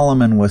if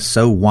Solomon was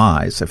so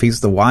wise, if he's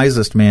the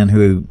wisest man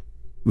who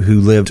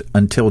lived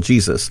until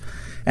Jesus,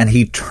 and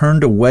he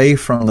turned away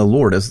from the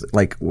Lord,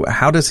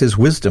 how does his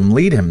wisdom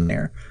lead him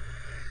there?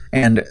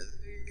 And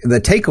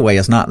the takeaway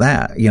is not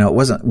that. It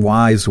wasn't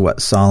wise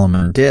what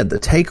Solomon did. The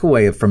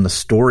takeaway from the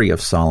story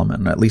of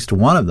Solomon, at least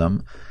one of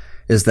them,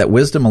 is that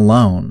wisdom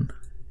alone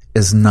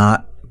is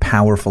not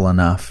powerful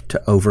enough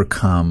to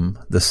overcome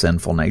the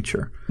sinful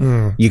nature.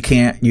 You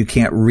can't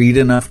read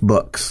enough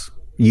books.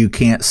 You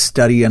can't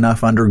study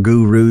enough under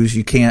gurus.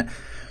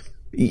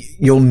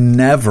 You'll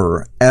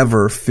never,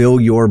 ever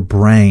fill your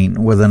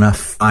brain with enough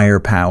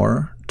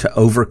firepower to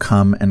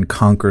overcome and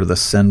conquer the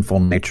sinful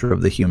nature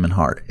of the human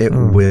heart. It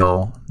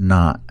will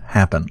not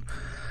happen.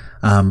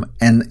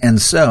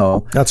 And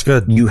so that's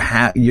good.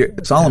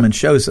 Solomon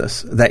shows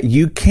us that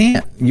you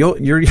can't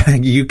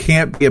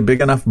be a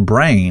big enough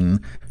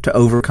brain to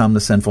overcome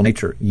the sinful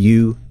nature.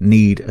 You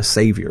need a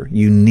Savior.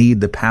 You need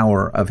the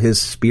power of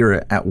His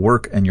Spirit at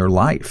work in your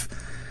life.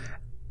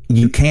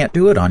 You can't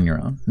do it on your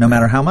own, no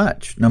matter how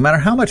much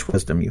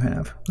wisdom you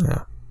have.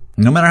 Yeah.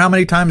 No matter how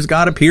many times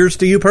God appears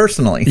to you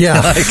personally.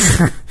 Yeah.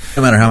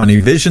 No matter how many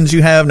visions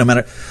you have,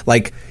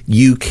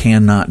 you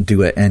cannot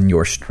do it in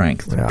your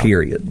strength,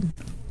 period.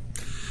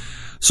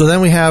 So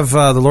then we have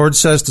the Lord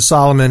says to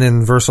Solomon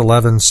in verse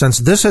 11, since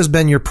this has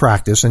been your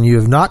practice, and you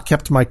have not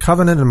kept my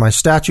covenant and my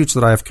statutes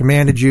that I have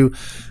commanded you,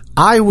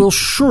 I will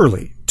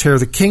surely tear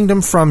the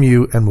kingdom from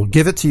you and will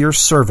give it to your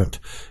servant.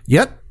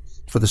 Yet,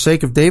 for the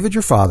sake of David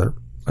your father,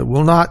 I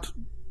will not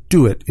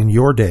do it in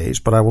your days,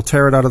 but I will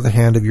tear it out of the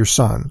hand of your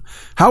son.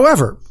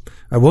 However,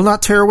 I will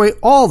not tear away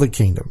all the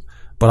kingdom,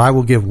 but I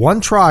will give one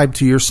tribe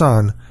to your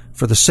son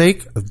for the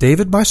sake of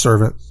David my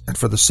servant and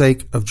for the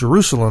sake of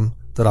Jerusalem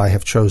that I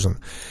have chosen.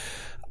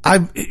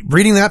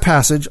 Reading that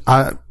passage,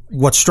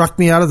 what struck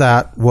me out of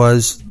that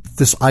was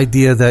this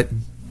idea that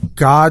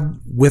God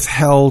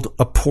withheld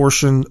a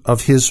portion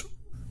of His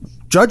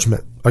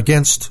judgment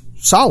against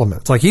Solomon.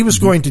 It's like He was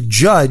going to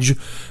judge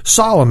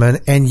Solomon,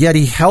 and yet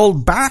He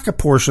held back a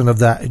portion of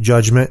that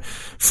judgment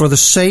for the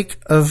sake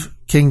of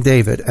King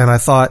David. And I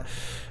thought,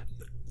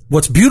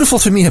 what's beautiful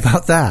to me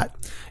about that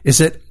is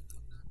that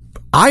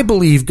I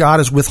believe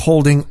God is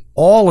withholding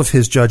all of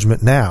His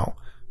judgment now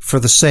for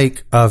the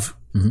sake of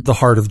the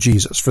heart of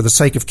Jesus, for the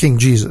sake of King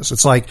Jesus.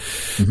 It's like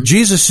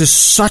Jesus is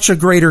such a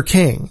greater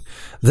king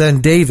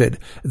than David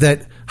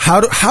that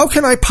how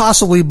can I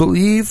possibly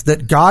believe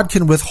that God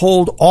can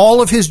withhold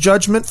all of His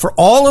judgment for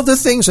all of the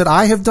things that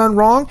I have done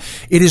wrong?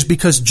 It is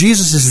because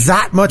Jesus is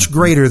that much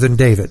greater than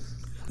David.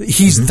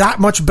 He's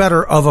that much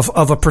better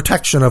of a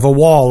protection, of a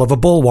wall, of a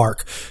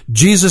bulwark.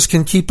 Jesus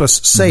can keep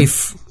us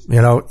safe,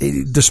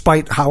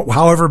 despite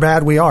however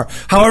bad we are,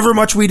 however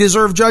much we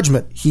deserve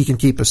judgment, He can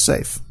keep us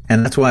safe.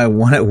 And that's why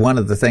one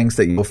of the things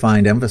that you'll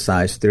find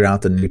emphasized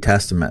throughout the New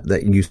Testament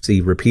that you see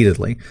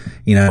repeatedly,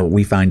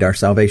 we find our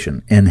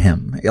salvation in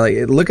Him.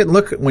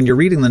 Look when you're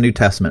reading the New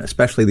Testament,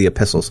 especially the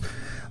epistles,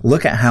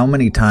 look at how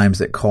many times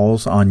it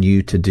calls on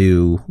you to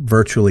do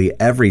virtually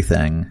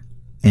everything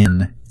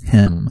in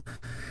Him.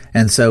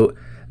 And so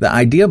the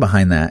idea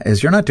behind that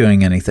is you're not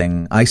doing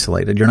anything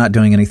isolated. You're not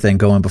doing anything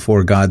going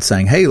before God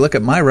saying, hey, look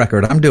at my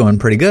record. I'm doing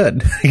pretty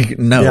good.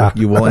 No,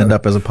 you will end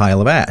up as a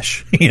pile of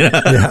ash.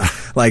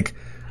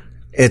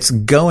 It's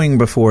going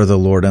before the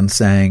Lord and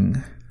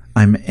saying,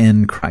 I'm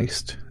in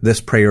Christ.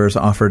 This prayer is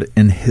offered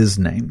in His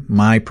name.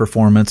 My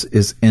performance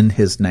is in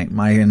His name.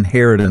 My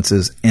inheritance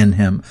is in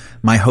Him.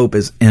 My hope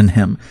is in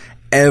Him.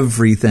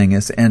 Everything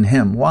is in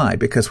Him. Why?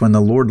 Because when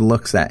the Lord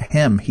looks at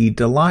Him, He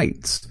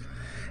delights.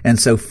 And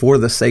so for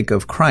the sake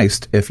of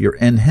Christ, if you're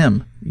in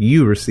Him,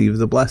 you receive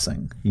the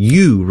blessing.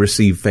 You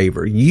receive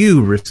favor.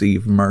 You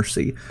receive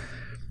mercy.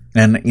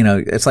 And,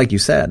 it's like you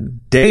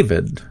said,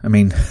 David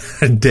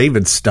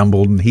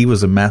stumbled and he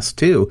was a mess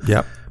too.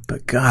 Yep.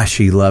 But gosh,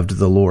 he loved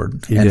the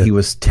Lord. He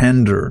was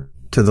tender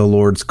to the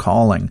Lord's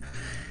calling.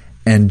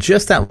 And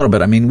just that little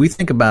bit, we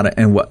think about it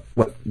and what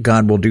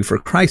God will do for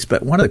Christ.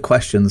 But one of the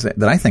questions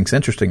that I think is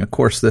interesting, of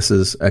course, this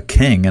is a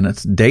king and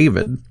it's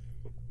David.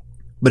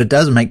 But it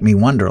does make me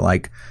wonder,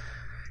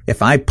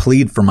 if I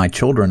plead for my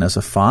children as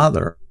a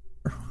father,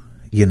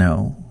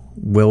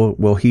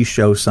 will He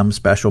show some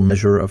special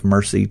measure of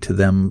mercy to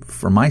them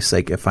for my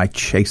sake if I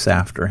chase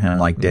after him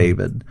like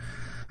David?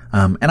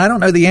 And I don't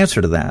know the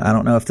answer to that. I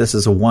don't know if this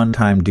is a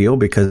one-time deal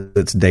because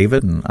it's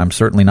David, and I'm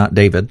certainly not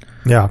David.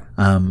 Yeah.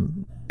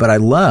 But I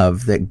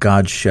love that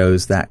God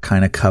shows that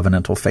kind of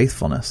covenantal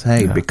faithfulness.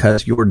 Hey,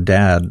 because your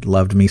dad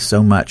loved me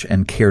so much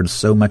and cared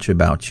so much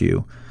about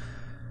you,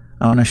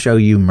 I want to show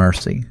you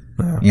mercy.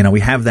 Yeah. We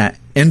have that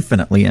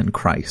infinitely in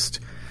Christ.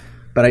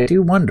 But I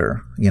do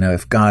wonder,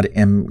 if God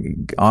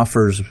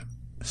offers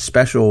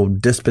special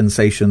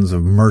dispensations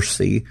of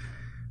mercy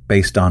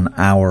based on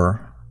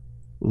our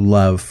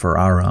love for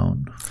our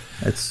own.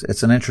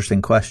 It's an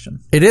interesting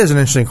question. It is an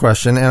interesting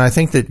question, and I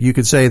think that you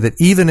could say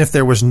that even if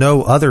there was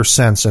no other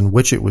sense in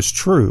which it was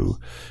true,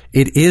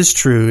 it is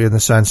true in the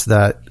sense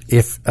that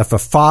if a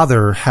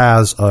father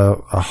has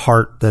a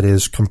heart that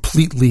is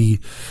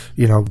completely,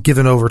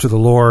 given over to the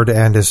Lord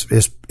and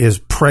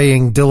is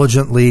praying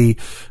diligently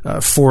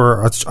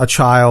for a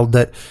child,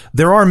 that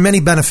there are many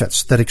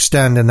benefits that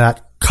extend in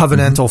that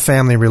covenantal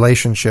family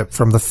relationship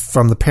from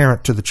the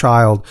parent to the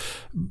child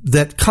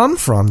that come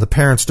from the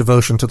parent's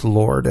devotion to the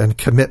Lord and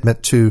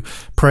commitment to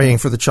praying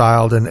for the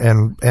child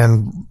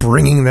and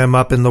bringing them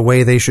up in the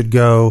way they should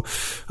go.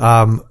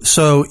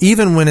 So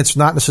even when it's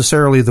not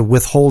necessarily the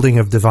withholding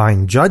of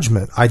divine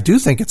judgment, I do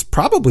think it's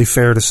probably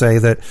fair to say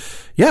that,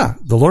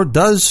 the Lord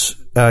does,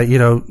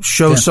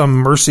 show some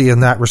mercy in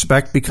that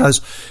respect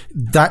because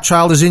that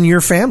child is in your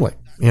family.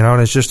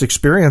 And it's just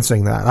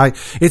experiencing that.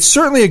 It's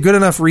certainly a good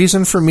enough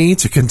reason for me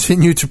to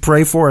continue to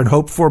pray for and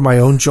hope for my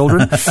own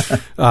children.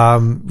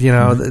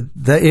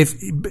 If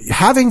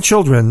having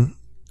children,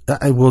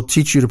 I will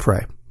teach you to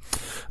pray.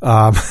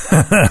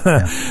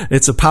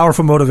 It's a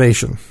powerful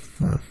motivation.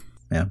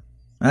 Yeah.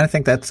 I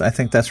think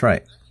that's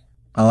right.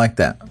 I like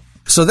that.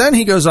 So then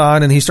he goes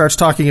on and he starts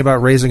talking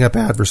about raising up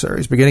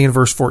adversaries. Beginning in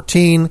verse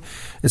 14,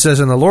 it says,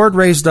 "And the Lord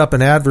raised up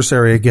an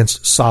adversary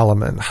against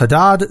Solomon,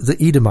 Hadad the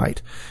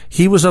Edomite.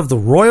 He was of the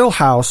royal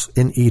house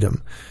in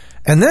Edom."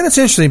 And then it's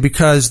interesting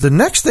because the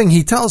next thing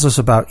he tells us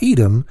about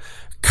Edom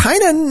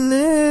kind of,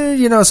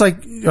 it's like,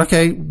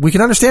 okay, we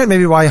can understand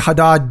maybe why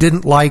Hadad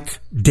didn't like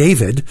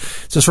David.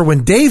 It says, "For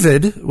when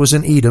David was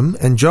in Edom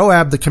and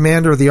Joab, the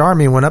commander of the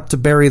army, went up to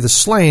bury the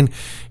slain,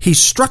 he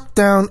struck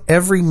down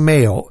every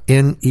male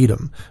in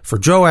Edom. For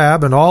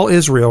Joab and all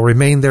Israel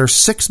remained there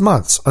 6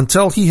 months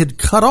until he had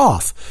cut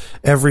off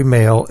every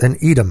male in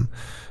Edom.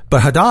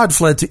 But Hadad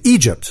fled to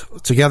Egypt,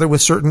 together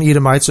with certain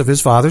Edomites of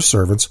his father's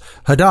servants,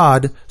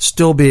 Hadad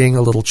still being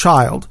a little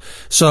child."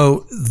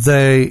 So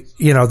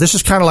this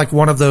is kind of like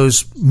one of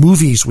those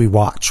movies we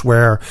watch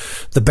where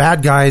the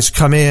bad guys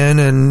come in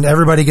and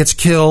everybody gets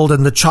killed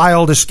and the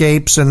child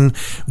escapes and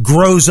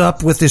grows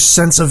up with this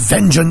sense of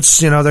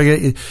vengeance,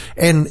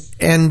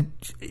 and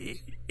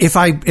if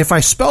I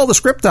spell the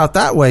script out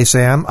that way,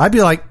 Sam, I'd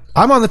be like,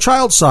 I'm on the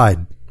child's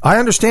side. I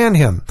understand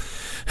him,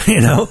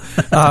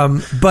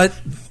 but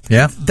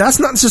yeah, that's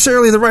not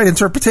necessarily the right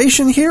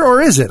interpretation here, or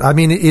is it? I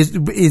mean,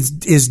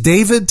 is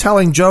David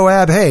telling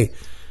Joab, "Hey,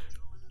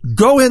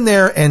 go in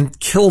there and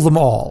kill them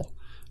all"?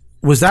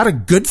 Was that a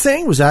good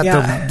thing? Was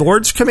that the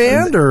Lord's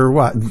command, or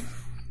what?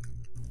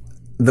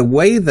 The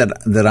way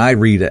that I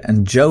read it,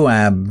 and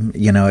Joab,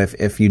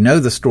 if you know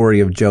the story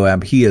of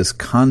Joab, he is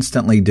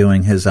constantly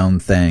doing his own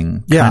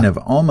thing, kind of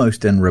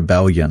almost in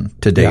rebellion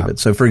to David.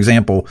 Yeah. So, for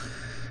example,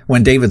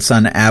 when David's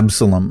son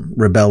Absalom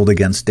rebelled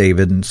against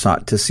David and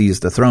sought to seize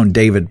the throne,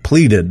 David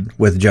pleaded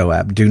with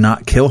Joab, "Do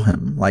not kill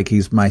him. Like,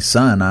 he's my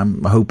son.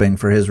 I'm hoping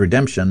for his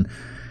redemption."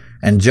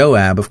 And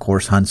Joab, of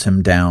course, hunts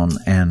him down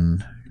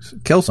and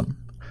kills him.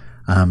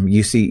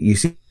 You see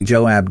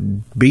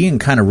Joab being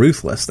kind of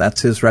ruthless.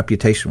 That's his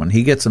reputation. When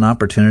he gets an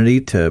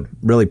opportunity to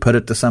really put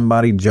it to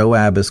somebody,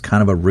 Joab is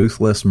kind of a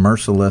ruthless,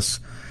 merciless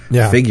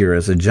figure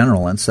as a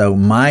general. And so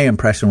my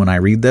impression when I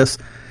read this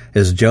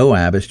is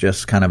Joab is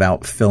just kind of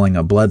out filling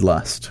a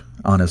bloodlust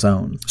on his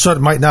own. So it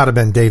might not have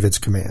been David's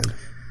command.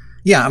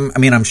 Yeah, I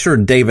mean, I'm sure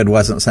David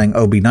wasn't saying,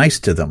 "Oh, be nice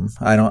to them."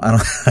 I don't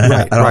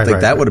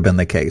think that would have been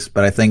the case.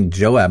 But I think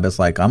Joab is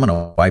like, "I'm going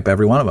to wipe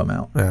every one of them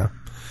out." Yeah,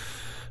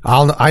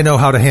 I know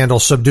how to handle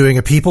subduing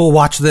a people.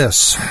 Watch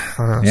this.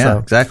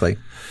 Exactly.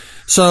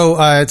 So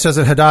it says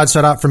that Hadad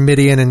set out from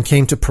Midian and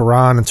came to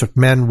Paran and took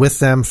men with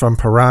them from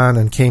Paran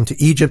and came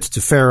to Egypt,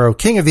 to Pharaoh,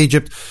 king of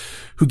Egypt,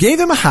 who gave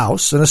him a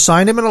house and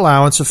assigned him an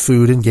allowance of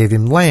food and gave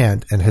him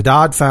land. And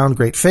Hadad found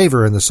great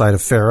favor in the sight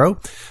of Pharaoh,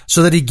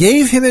 so that he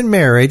gave him in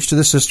marriage to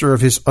the sister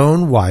of his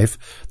own wife,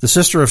 the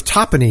sister of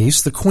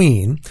Tahpenes, the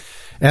queen.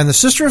 And the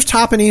sister of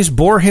Tahpenes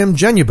bore him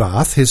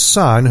Genubath, his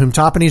son, whom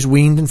Tahpenes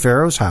weaned in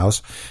Pharaoh's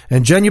house.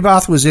 And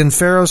Genubath was in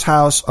Pharaoh's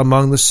house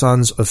among the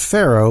sons of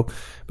Pharaoh.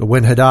 But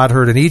when Hadad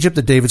heard in Egypt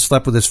that David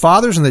slept with his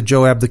fathers and that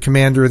Joab, the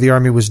commander of the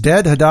army, was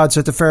dead, Hadad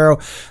said to Pharaoh,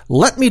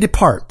 "Let me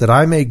depart, that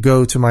I may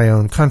go to my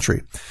own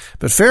country."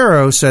 But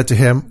Pharaoh said to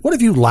him, "What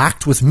have you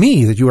lacked with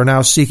me, that you are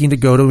now seeking to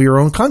go to your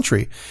own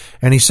country?"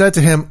 And he said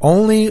to him,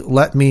 "Only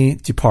let me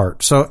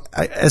depart." So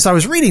as I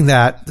was reading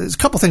that, a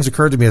couple things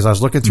occurred to me as I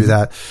was looking through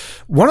that.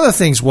 One of the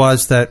things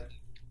was that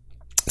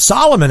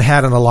Solomon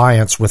had an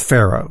alliance with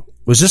Pharaoh.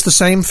 Was this the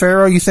same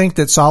Pharaoh you think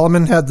that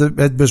Solomon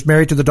was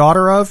married to the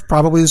daughter of?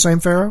 Probably the same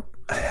Pharaoh?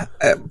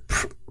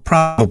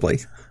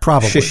 Probably.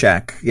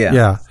 Shishak.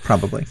 Yeah.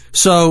 Probably.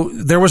 So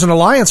there was an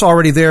alliance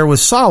already there with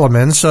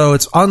Solomon. So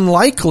it's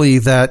unlikely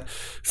that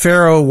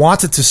Pharaoh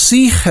wanted to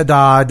see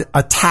Hadad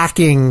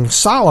attacking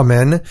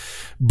Solomon,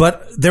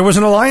 but there was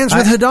an alliance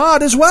with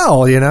Hadad as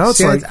well.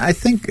 I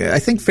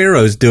think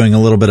Pharaoh's doing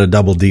a little bit of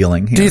double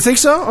dealing here. Do you think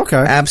so? Okay.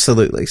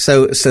 Absolutely.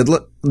 So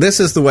look, this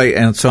is the way,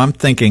 and so I'm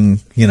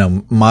thinking,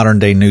 modern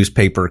day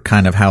newspaper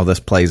kind of how this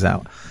plays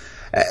out.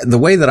 The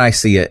way that I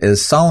see it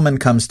is Solomon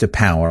comes to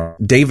power.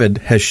 David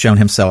has shown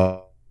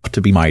himself to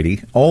be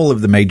mighty. All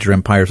of the major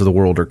empires of the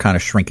world are kind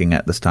of shrinking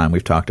at this time,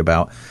 we've talked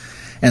about.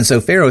 And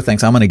so Pharaoh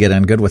thinks, I'm going to get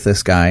in good with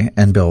this guy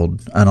and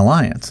build an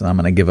alliance. I'm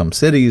going to give him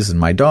cities and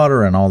my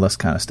daughter and all this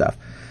kind of stuff.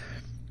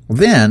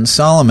 Then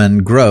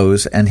Solomon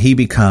grows and he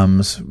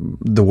becomes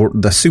the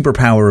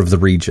superpower of the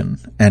region,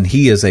 and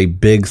he is a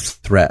big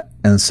threat.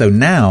 And so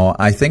now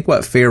I think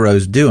what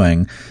Pharaoh's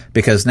doing,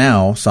 because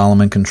now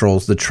Solomon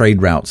controls the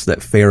trade routes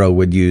that Pharaoh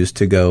would use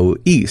to go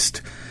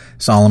east.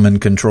 Solomon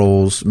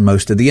controls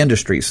most of the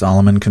industry.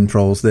 Solomon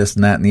controls this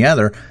and that and the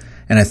other.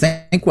 And I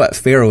think what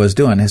Pharaoh is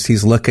doing is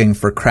he's looking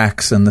for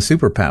cracks in the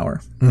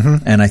superpower. Mm-hmm.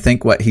 And I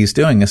think what he's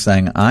doing is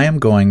saying, I am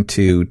going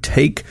to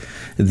take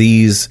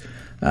these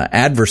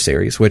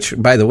adversaries, which,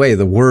 by the way,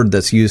 the word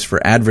that's used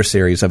for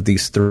adversaries of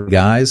these three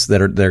guys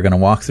they're going to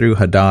walk through,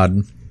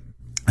 Hadad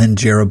and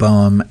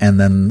Jeroboam, and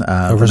then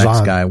the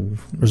next guy,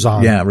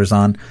 Rezon. Yeah,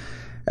 Rezon.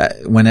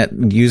 When it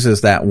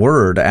uses that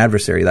word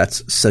adversary,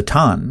 that's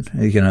Satan.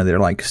 They're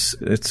like,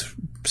 it's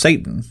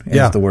Satan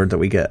is the word that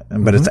we get,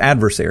 but it's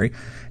adversary.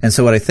 And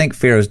so what I think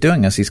Pharaoh's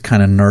doing is he's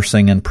kind of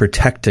nursing and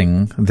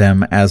protecting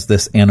them as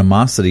this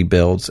animosity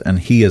builds, and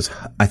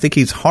I think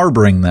he's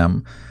harboring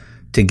them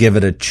to give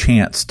it a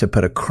chance to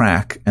put a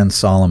crack in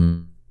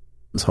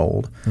Solomon's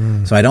hold.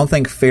 So I don't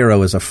think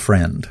Pharaoh is a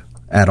friend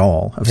at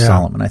all of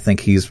Solomon. I think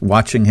he's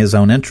watching his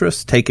own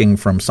interests, taking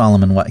from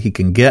Solomon what he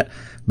can get,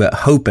 but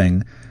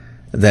hoping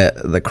that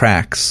the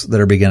cracks that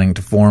are beginning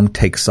to form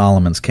take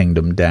Solomon's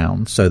kingdom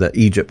down so that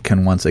Egypt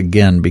can once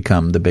again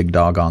become the big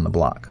dog on the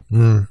block.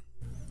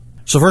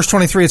 So verse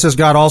 23, it says,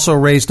 God also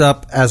raised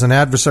up as an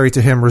adversary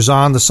to him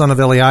Rezon, the son of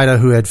Eliada,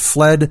 who had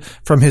fled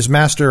from his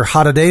master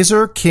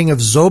Hadadezer, king of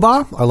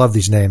Zobah. I love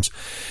these names.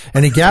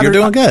 And he gathered...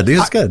 You're doing good.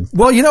 This is good.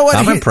 Well, you know what?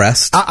 I'm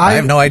impressed. I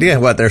have no idea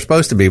what they're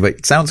supposed to be, but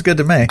it sounds good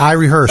to me. I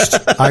rehearsed.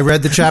 I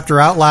read the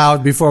chapter out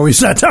loud before we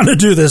sat down to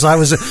do this.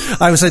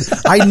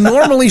 I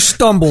normally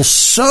stumble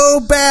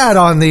so bad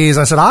on these.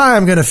 I said,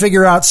 I'm going to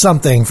figure out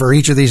something for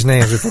each of these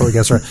names before we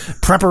get started.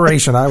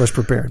 Preparation. I was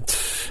prepared.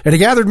 And he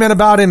gathered men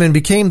about him and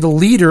became the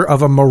leader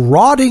of a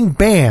marauding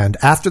band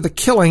after the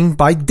killing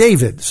by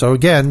David. So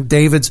again, one of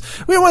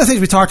the things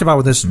we talked about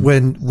with this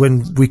when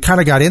we kind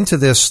of got into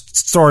this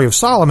story of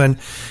Solomon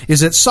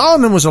is that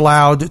Solomon was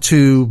allowed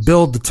to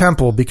build the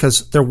temple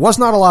because there was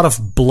not a lot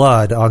of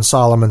blood on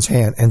Solomon's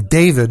hand, and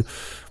David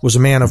was a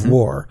man of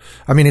war.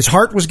 I mean, his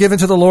heart was given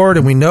to the Lord,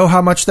 and we know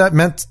how much that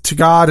meant to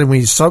God, and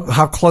we saw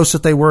how close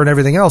that they were and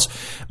everything else.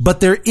 But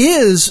there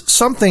is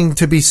something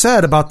to be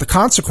said about the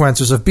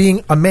consequences of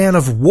being a man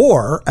of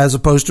war as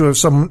opposed to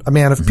a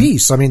man of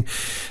peace. I mean,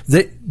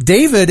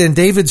 David and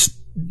David's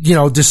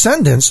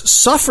descendants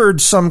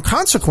suffered some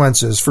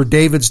consequences for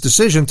David's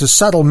decision to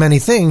settle many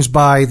things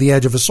by the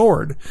edge of a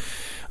sword.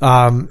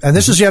 And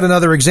this is yet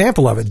another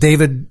example of it.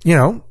 David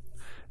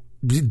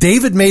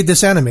made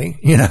this enemy,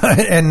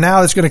 and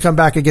now it's going to come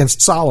back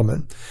against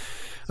Solomon.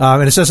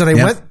 And it says, and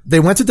they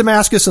went to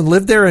Damascus and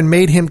lived there and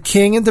made him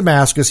king in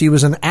Damascus. He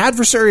was an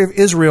adversary of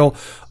Israel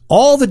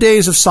all the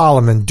days of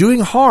Solomon, doing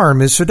harm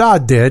as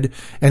Hadad did,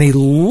 and he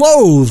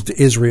loathed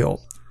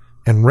Israel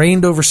and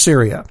reigned over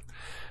Syria.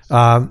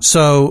 Kind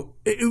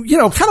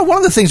of one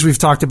of the things we've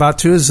talked about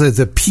too is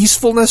the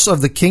peacefulness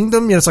of the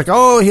kingdom. It's like,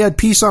 he had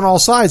peace on all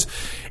sides.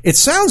 It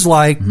sounds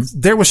like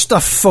there was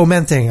stuff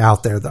fomenting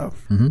out there, though.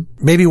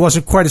 Maybe it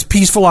wasn't quite as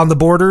peaceful on the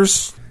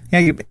borders.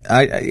 Yeah,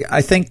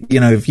 I think,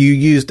 if you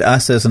used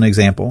us as an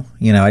example,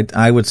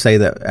 I would say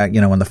that,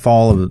 when the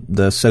fall of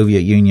the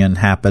Soviet Union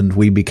happened,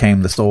 we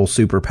became the sole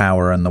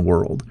superpower in the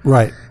world.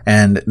 Right.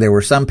 And there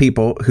were some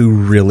people who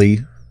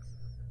really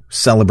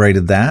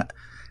celebrated that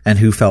and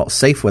who felt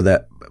safe with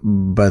it.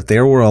 But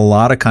there were a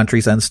lot of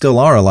countries, and still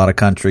are a lot of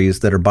countries,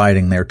 that are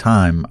biding their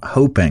time,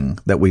 hoping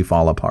that we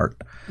fall apart.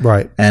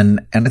 Right.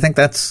 And I think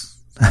that's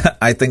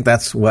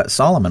what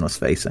Solomon was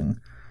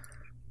facing.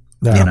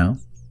 Yeah.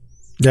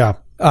 Yeah.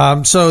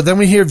 So then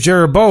we hear of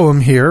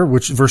Jeroboam here,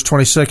 which verse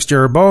 26,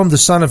 Jeroboam, the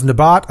son of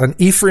Nebat, an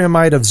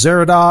Ephraimite of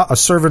Zeradah, a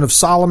servant of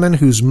Solomon,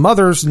 whose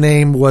mother's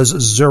name was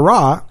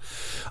Zerah,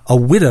 a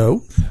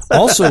widow,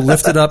 also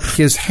lifted up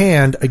his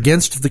hand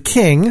against the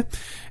king.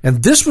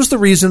 And this was the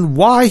reason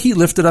why he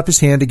lifted up his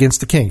hand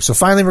against the king. So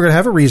finally, we're going to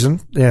have a reason.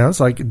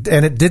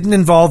 And it didn't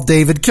involve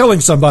David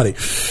killing somebody.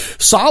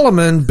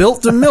 Solomon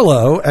built the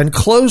Millo and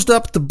closed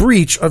up the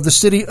breach of the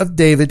city of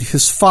David,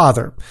 his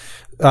father.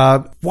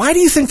 Why do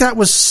you think that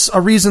was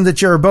a reason that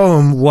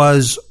Jeroboam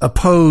was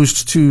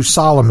opposed to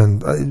Solomon?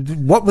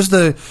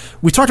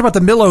 We talked about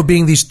the Millo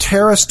being these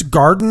terraced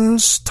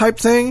gardens type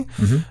thing.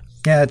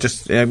 Yeah,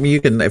 you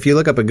can, if you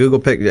look up a Google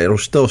picture, it'll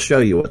still show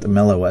you what the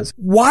Millo was.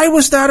 Why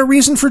was that a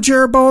reason for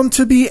Jeroboam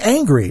to be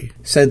angry?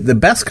 So the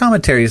best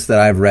commentaries that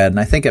I've read, and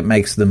I think it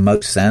makes the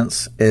most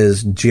sense,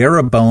 is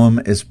Jeroboam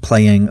is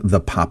playing the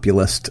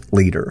populist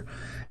leader.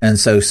 And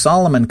so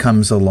Solomon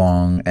comes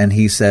along and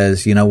he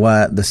says, you know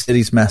what, the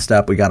city's messed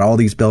up. We got all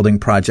these building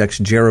projects.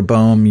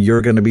 Jeroboam,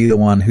 you're going to be the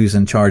one who's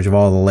in charge of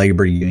all the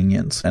labor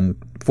unions, and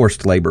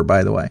forced labor,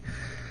 by the way.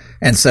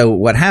 And so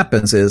what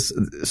happens is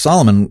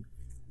Solomon,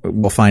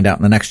 we'll find out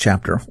in the next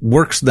chapter,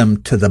 works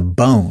them to the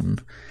bone.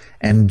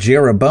 And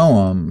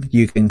Jeroboam,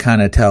 you can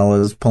kind of tell,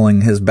 is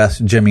pulling his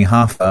best Jimmy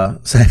Hoffa,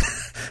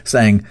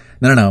 saying,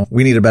 no,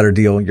 we need a better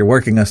deal. You're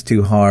working us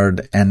too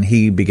hard. And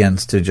he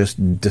begins to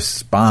just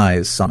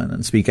despise Solomon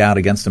and speak out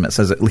against him. It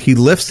says that he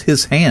lifts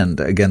his hand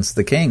against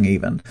the king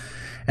even.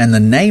 And the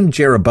name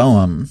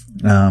Jeroboam,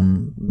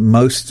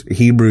 most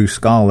Hebrew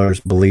scholars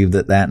believe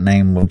that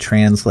name will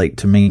translate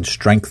to mean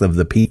strength of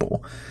the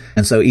people.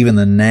 And so even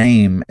the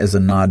name is a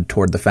nod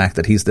toward the fact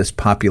that he's this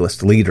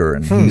populist leader,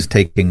 and he's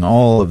taking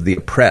all of the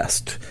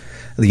oppressed,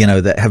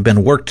 that have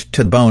been worked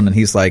to the bone, and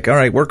he's like, all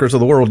right, workers of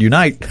the world,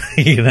 unite,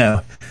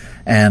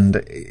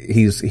 and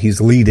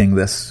he's leading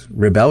this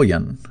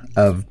rebellion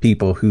of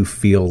people who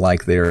feel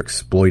like they're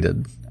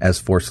exploited as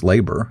forced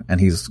labor,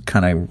 and he's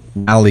kind of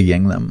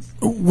rallying them.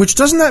 Which,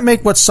 doesn't that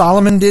make what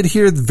Solomon did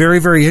here very,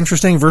 very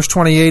interesting? Verse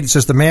 28, it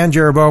says, the man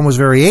Jeroboam was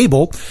very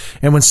able,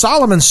 and when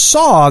Solomon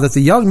saw that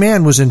the young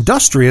man was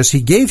industrious,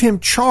 he gave him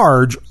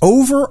charge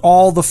over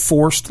all the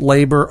forced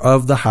labor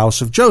of the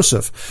house of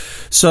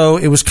Joseph. So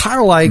it was kind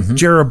of like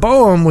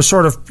Jeroboam was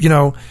sort of,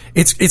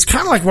 it's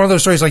kind of like one of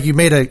those stories, like you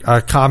made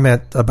a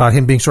comment about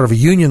him being sort of a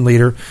union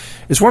leader.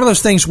 It's one of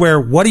those things where,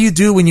 what do you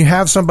do when you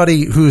have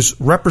somebody who's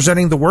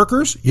representing the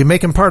workers? You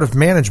make him part of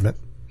management.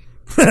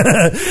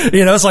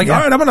 It's like, all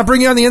right, I'm going to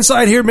bring you on the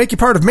inside here, make you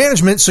part of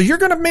management. So you're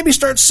going to maybe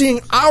start seeing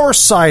our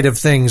side of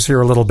things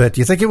here a little bit.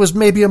 Do you think it was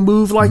maybe a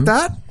move like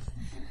that?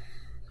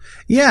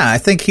 Yeah, I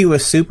think he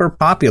was super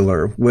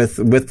popular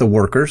with the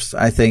workers.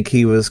 I think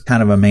he was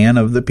kind of a man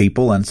of the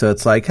people. And so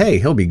it's like, hey,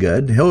 he'll be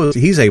good.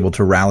 He's able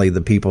to rally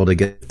the people to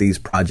get these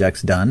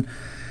projects done.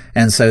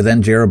 And so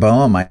then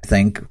Jeroboam, I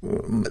think,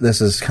 this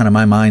is kind of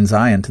my mind's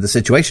eye into the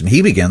situation.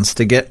 He begins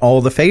to get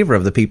all the favor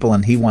of the people,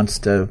 and he wants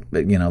to,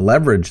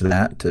 leverage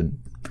that to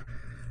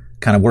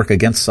kind of work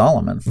against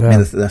Solomon. Yeah. I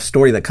mean, the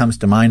story that comes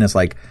to mind is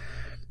like,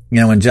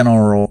 when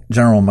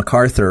General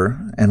MacArthur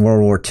in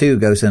World War II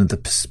goes into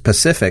the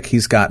Pacific,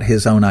 he's got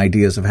his own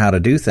ideas of how to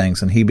do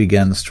things, and he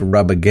begins to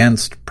rub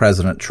against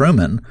President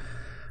Truman.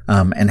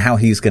 And how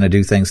he's going to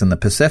do things in the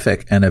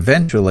Pacific. And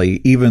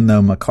eventually, even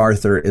though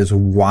MacArthur is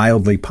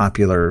wildly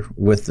popular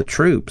with the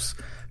troops,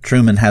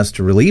 Truman has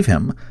to relieve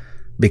him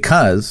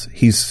because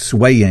he's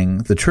swaying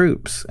the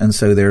troops. And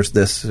so there's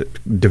this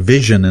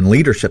division in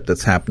leadership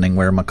that's happening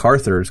where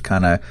MacArthur's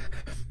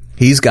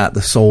he's got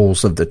the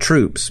souls of the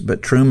troops,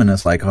 but Truman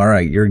is like, all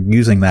right, you're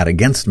using that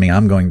against me.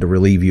 I'm going to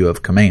relieve you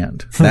of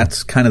command.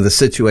 That's kind of the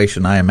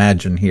situation I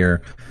imagine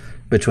here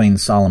between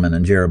Solomon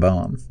and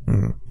Jeroboam.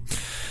 Mm-hmm.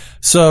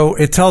 So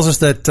it tells us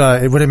that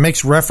when it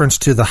makes reference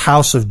to the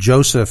house of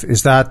Joseph,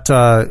 is that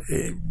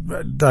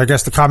I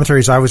guess the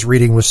commentaries I was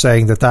reading was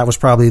saying that was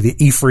probably the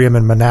Ephraim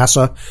and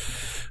Manasseh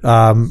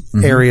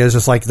areas.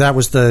 It's like that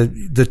was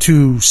the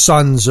two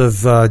sons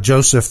of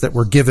Joseph that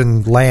were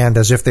given land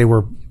as if they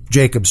were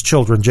Jacob's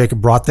children.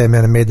 Jacob brought them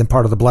in and made them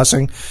part of the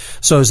blessing.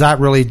 So is that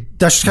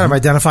that's just kind of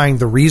identifying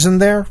the reason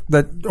there?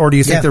 Or do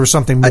you think there was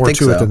something more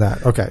to it than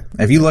that? Okay.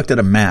 If you looked at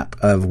a map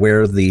of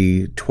where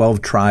the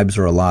 12 tribes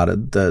are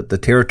allotted, the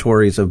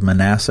territories of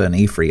Manasseh and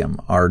Ephraim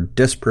are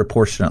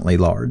disproportionately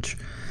large.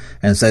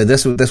 And so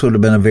this would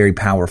have been a very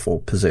powerful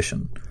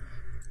position.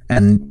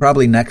 And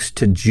probably next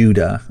to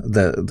Judah,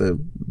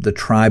 the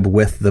tribe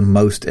with the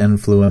most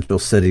influential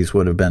cities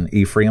would have been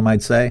Ephraim,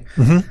 I'd say.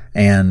 Mm-hmm.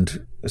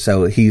 And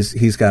so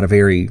he's got a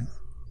very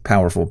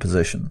powerful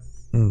position.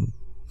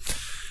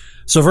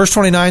 So verse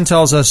 29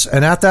 tells us,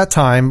 and at that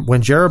time,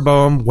 when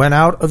Jeroboam went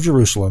out of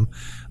Jerusalem,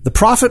 the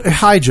prophet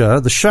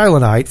Ahijah the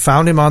Shilonite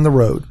found him on the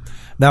road.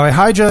 Now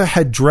Ahijah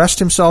had dressed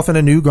himself in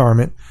a new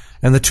garment,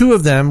 and the two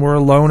of them were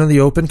alone in the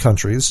open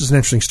country. This is an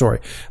interesting story.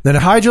 Then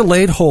Ahijah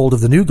laid hold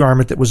of the new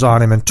garment that was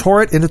on him and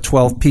tore it into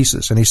 12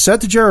 pieces. And he said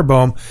to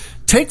Jeroboam,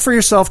 take for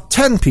yourself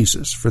 10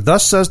 pieces, for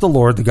thus says the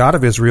Lord, the God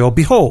of Israel,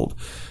 behold,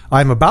 I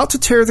am about to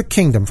tear the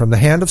kingdom from the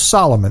hand of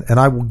Solomon, and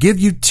I will give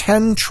you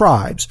 10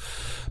 tribes.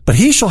 But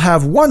he shall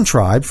have 1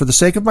 tribe for the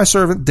sake of my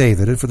servant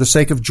David, and for the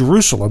sake of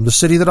Jerusalem, the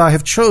city that I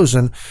have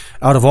chosen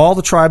out of all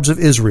the tribes of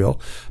Israel,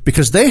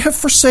 because they have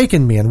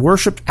forsaken me and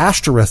worshipped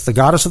Ashtoreth, the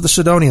goddess of the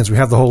Sidonians. We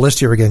have the whole list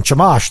here again.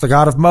 Chemosh, the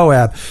god of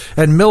Moab,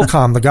 and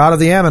Milcom, the god of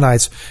the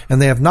Ammonites. And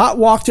they have not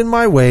walked in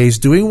my ways,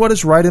 doing what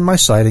is right in my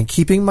sight, and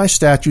keeping my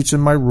statutes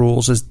and my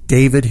rules, as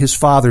David his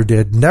father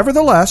did.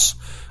 Nevertheless,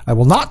 I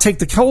will not take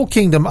the whole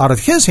kingdom out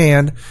of his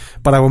hand,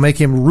 but I will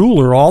make him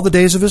ruler all the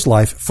days of his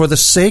life, for the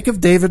sake of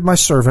David my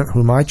servant,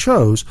 whom I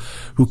chose,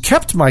 who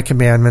kept my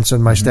commandments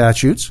and my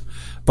statutes.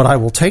 But I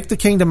will take the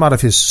kingdom out of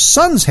his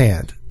son's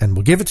hand, and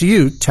will give it to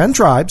you, 10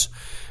 tribes.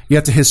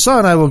 Yet to his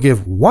son I will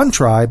give 1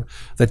 tribe,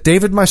 that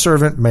David my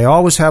servant may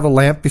always have a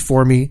lamp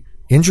before me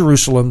in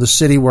Jerusalem, the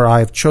city where I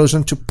have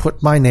chosen to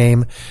put my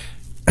name.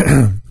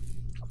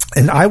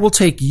 And I will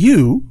take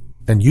you,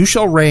 and you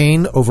shall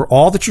reign over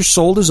all that your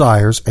soul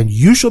desires, and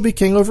you shall be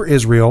king over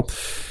Israel.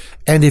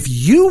 And if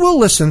you will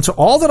listen to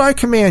all that I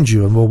command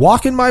you, and will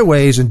walk in my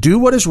ways, and do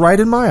what is right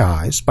in my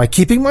eyes, by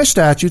keeping my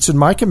statutes and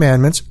my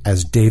commandments,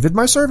 as David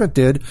my servant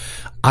did,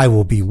 I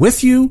will be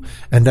with you,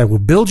 and I will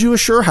build you a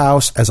sure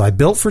house, as I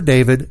built for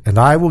David, and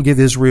I will give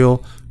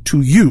Israel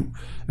to you.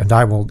 And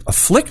I will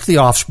afflict the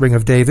offspring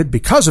of David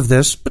because of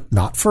this, but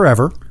not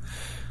forever.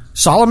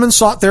 Solomon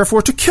sought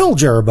therefore to kill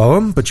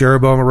Jeroboam, but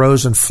Jeroboam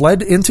arose and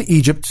fled into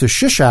Egypt to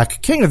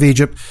Shishak, king of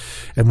Egypt,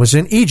 and was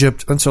in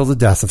Egypt until the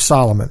death of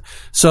Solomon.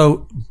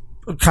 So,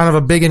 kind of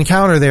a big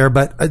encounter there,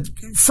 but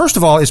first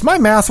of all, is my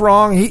math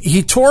wrong?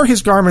 He tore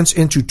his garments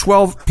into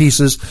 12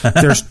 pieces.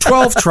 There's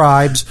 12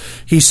 tribes.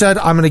 He said,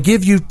 I'm going to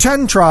give you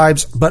 10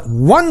 tribes, but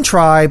 1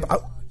 tribe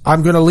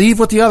I'm going to leave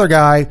with the other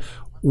guy.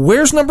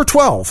 Where's number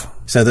 12?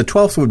 So the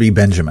 12th would be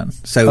Benjamin.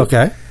 So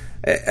okay.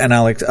 And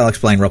I'll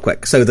explain real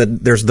quick. So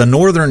there's the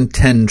northern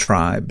 10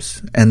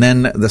 tribes, and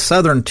then the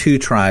southern 2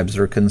 tribes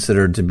are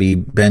considered to be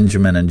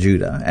Benjamin and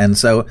Judah. And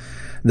so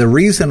the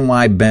reason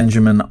why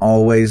Benjamin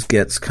always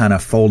gets kind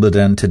of folded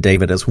into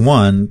David is,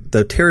 one,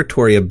 the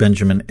territory of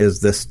Benjamin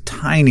is this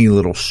tiny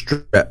little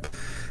strip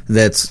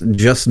that's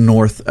just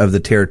north of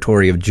the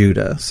territory of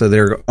Judah. So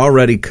they're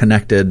already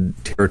connected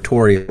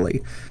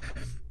territorially.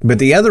 But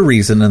the other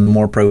reason, and the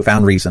more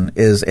profound reason,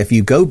 is if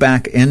you go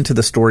back into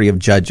the story of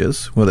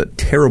Judges, well, a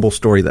terrible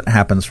story that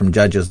happens from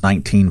Judges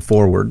 19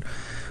 forward,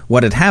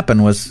 what had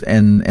happened was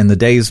in the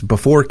days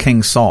before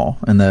King Saul,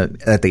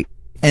 at the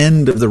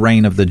end of the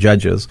reign of the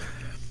Judges,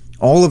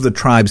 all of the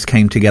tribes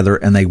came together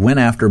and they went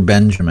after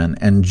Benjamin,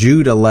 and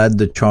Judah led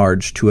the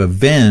charge to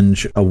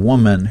avenge a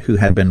woman who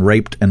had been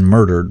raped and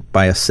murdered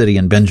by a city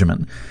in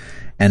Benjamin.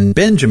 And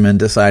Benjamin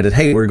decided,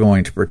 hey, we're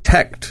going to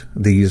protect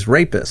these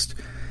rapists.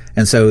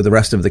 And so the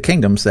rest of the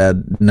kingdom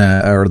said,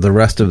 or the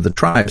rest of the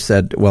tribes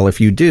said, well, if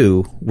you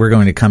do, we're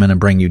going to come in and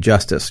bring you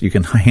justice. You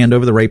can hand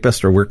over the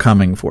rapist or we're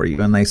coming for you.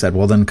 And they said,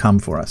 well, then come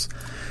for us.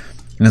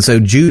 And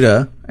so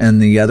Judah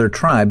and the other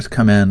tribes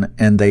come in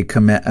and they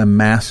commit a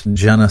mass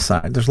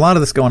genocide. There's a lot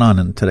of this going on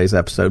in today's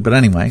episode, but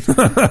anyway,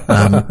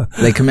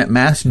 they commit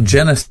mass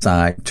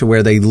genocide to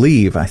where they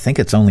leave, I think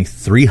it's only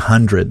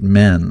 300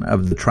 men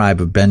of the tribe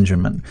of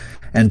Benjamin.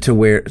 And to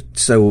where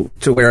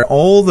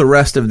all the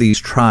rest of these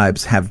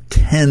tribes have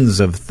tens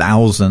of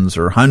thousands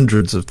or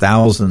hundreds of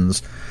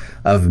thousands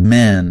of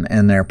men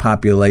in their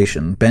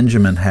population,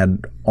 Benjamin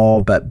had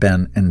all but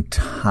been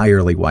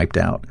entirely wiped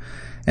out.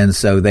 And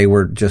so they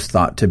were just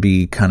thought to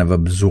be kind of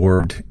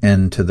absorbed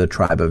into the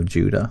tribe of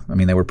Judah. I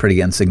mean, they were pretty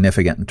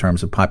insignificant in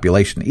terms of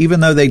population, even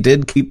though they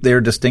did keep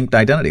their distinct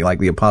identity. Like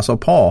the Apostle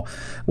Paul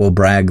will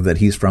brag that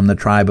he's from the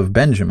tribe of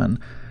Benjamin.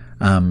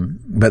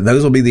 But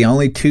those will be the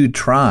only 2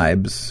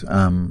 tribes,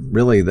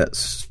 really, that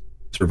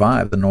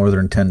survive. The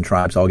northern 10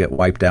 tribes all get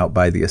wiped out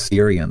by the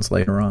Assyrians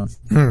later on.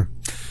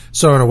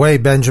 So in a way,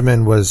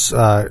 Benjamin was,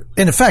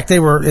 in effect, they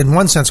were in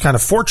one sense kind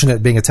of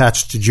fortunate being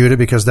attached to Judah,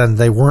 because then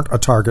they weren't a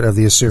target of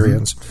the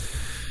Assyrians.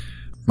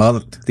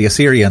 Well, the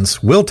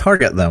Assyrians will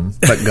target them,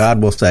 but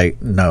God will say,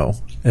 no.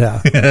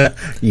 Yeah.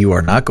 You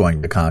are not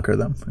going to conquer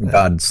them. Yeah.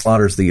 God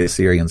slaughters the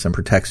Assyrians and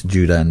protects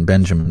Judah and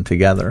Benjamin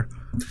together.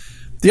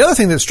 The other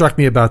thing that struck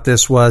me about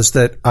this was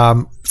that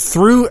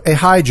through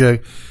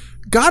Ahijah,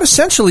 God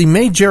essentially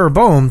made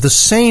Jeroboam the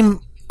same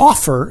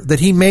offer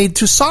that he made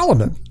to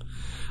Solomon.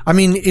 I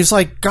mean, it's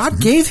like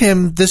God gave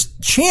him this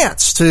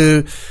chance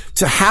to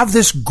have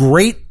this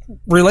great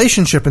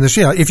relationship in this.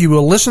 You know, if you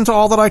will listen to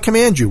all that I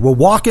command you, will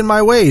walk in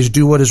my ways,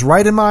 do what is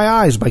right in my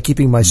eyes by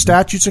keeping my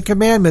statutes and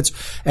commandments,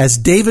 as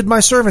David my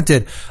servant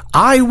did,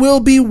 I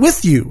will be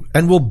with you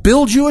and will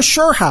build you a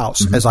sure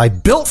house as I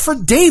built for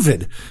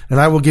David, and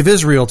I will give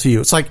Israel to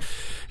you. It's like,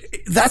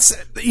 that's,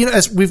 you know,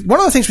 one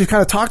of the things we've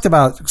kind of talked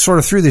about sort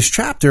of through this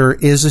chapter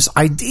is this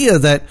idea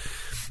that,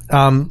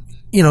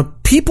 you know,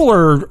 people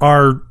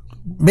are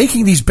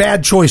making these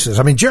bad choices.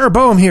 I mean,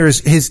 Jeroboam here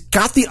he's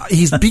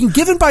being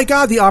given by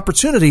God the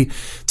opportunity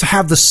to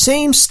have the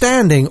same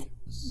standing,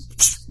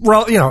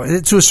 well, you know,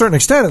 to a certain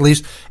extent at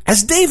least,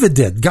 as David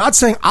did. God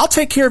saying, I'll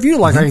take care of you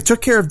like I took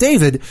care of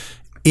David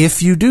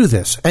if you do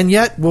this. And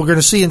yet, we're going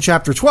to see in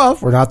chapter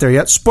 12, we're not there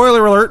yet,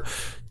 spoiler alert,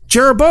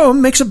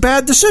 Jeroboam makes a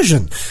bad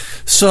decision.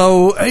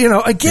 So, you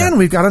know, again,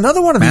 we've got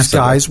another one of these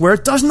guys where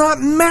it does not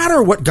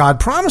matter what God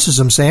promises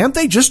them, Sam.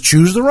 They just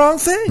choose the wrong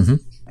thing.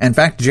 In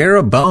fact,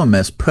 Jeroboam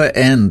is put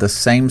in the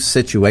same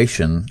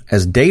situation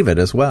as David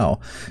as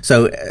well.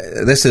 So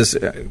this is,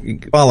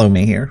 follow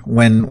me here.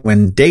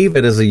 When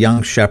David is a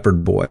young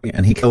shepherd boy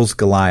and he kills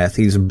Goliath,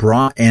 he's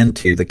brought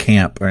into the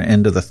camp or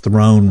into the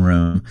throne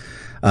room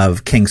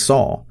of King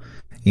Saul,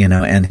 you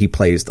know, and he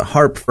plays the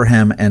harp for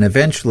him. And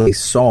eventually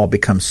Saul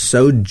becomes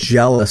so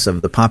jealous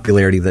of the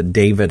popularity that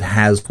David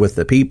has with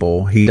the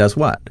people, he does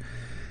what?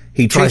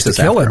 He chases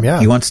after him.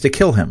 Yeah. He wants to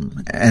kill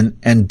him.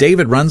 And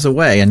David runs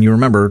away. And you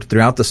remember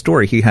throughout the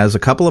story, he has a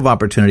couple of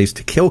opportunities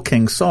to kill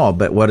King Saul.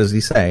 But what does he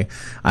say?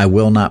 I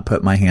will not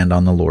put my hand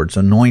on the Lord's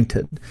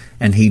anointed.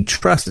 And he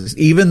trusts,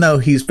 even though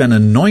he's been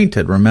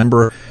anointed.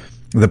 Remember,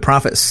 the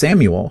prophet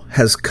Samuel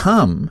has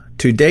come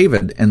to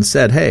David and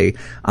said, hey,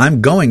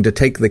 I'm going to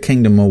take the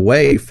kingdom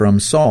away from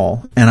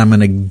Saul and I'm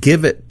going to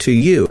give it to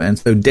you. And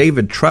so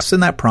David trusts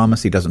in that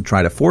promise. He doesn't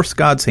try to force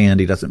God's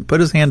hand. He doesn't put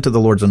his hand to the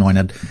Lord's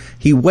anointed.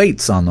 He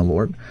waits on the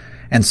Lord.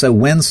 And so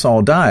when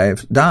Saul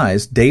dies,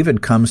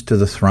 David comes to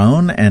the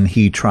throne and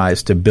he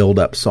tries to build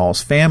up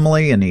Saul's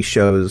family, and he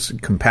shows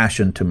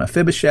compassion to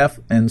Mephibosheth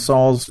and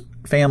Saul's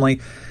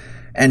family.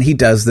 And he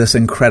does this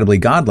incredibly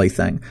godly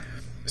thing.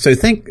 So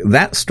think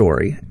that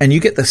story, and you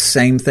get the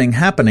same thing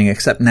happening,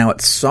 except now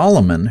it's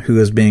Solomon who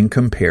is being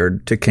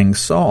compared to King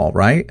Saul,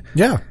 right?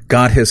 Yeah.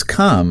 God has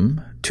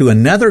come to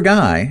another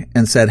guy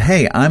and said,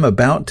 hey, I'm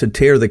about to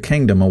tear the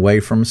kingdom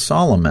away from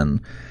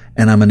Solomon,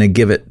 and I'm going to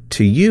give it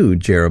to you,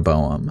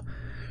 Jeroboam.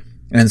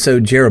 And so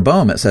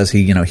Jeroboam, it says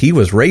he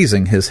was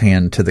raising his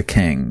hand to the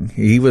king.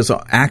 He was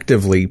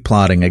actively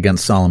plotting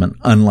against Solomon,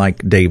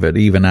 unlike David,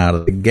 even out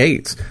of the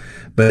gates.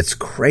 But it's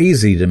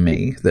crazy to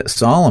me that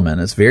Solomon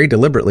is very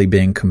deliberately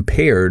being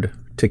compared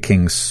to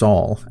King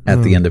Saul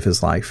at the end of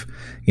his life.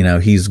 You know,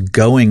 he's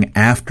going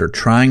after,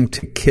 trying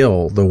to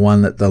kill the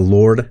one that the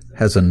Lord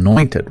has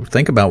anointed.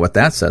 Think about what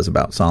that says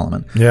about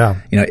Solomon.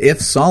 Yeah. You know,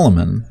 if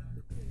Solomon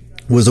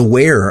was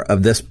aware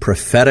of this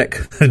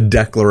prophetic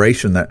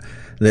declaration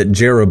that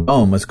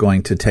Jeroboam was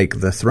going to take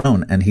the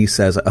throne, and he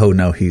says, oh,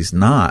 no, he's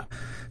not.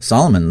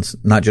 Solomon's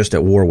not just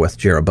at war with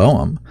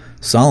Jeroboam.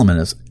 Solomon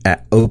is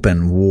at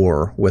open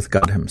war with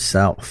God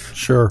himself.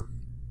 Sure.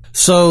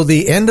 So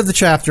the end of the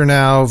chapter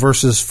now,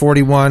 verses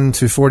 41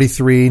 to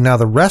 43. Now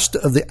the rest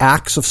of the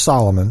acts of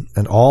Solomon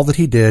and all that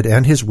he did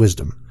and his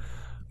wisdom,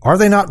 are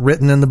they not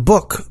written in the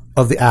book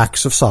of the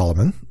acts of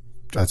Solomon?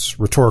 That's a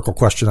rhetorical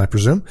question, I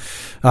presume.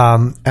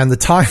 And the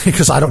time,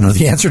 because I don't know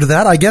the answer to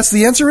that, I guess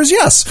the answer is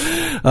yes.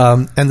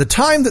 And the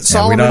time that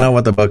Solomon... we don't know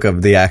what the book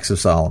of the acts of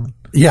Solomon.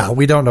 Yeah,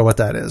 we don't know what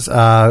that is.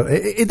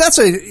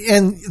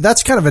 And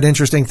that's kind of an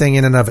interesting thing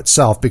in and of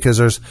itself, because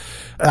and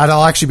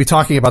I'll actually be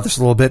talking about this a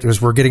little bit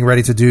as we're getting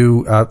ready to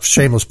do,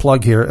 shameless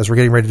plug here, as we're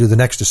getting ready to do the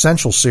next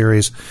Essential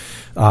series,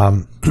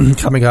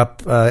 coming up,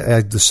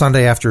 the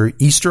Sunday after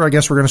Easter. I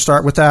guess we're going to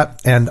start with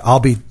that. And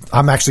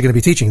I'm actually going to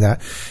be teaching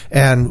that.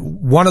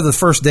 And one of the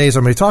first days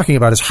I'm going to be talking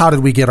about is how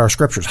did we get our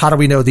scriptures? How do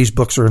we know these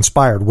books are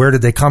inspired? Where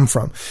did they come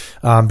from?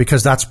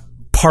 Because that's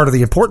part of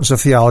the importance of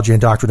theology and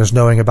doctrine, is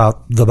knowing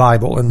about the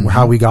Bible and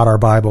how we got our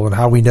Bible, and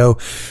how we know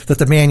that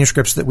the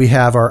manuscripts that we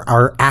have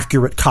are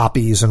accurate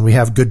copies, and we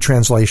have good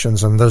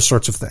translations and those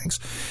sorts of things.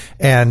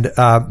 And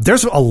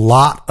there's a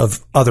lot of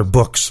other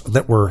books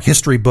that were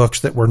history books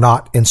that were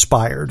not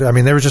inspired. I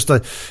mean,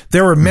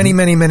 there were many,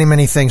 many, many,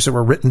 many things that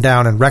were written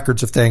down and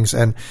records of things,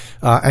 and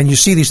you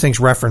see these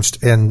things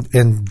referenced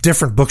in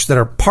different books that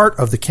are part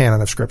of the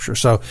canon of Scripture.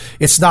 So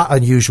it's not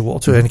unusual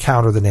to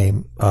encounter the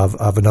name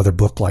of another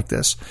book like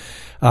this.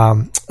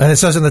 And it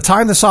says, in the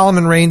time that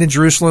Solomon reigned in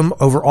Jerusalem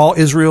over all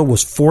Israel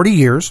was 40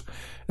 years,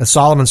 and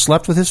Solomon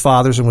slept with his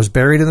fathers and was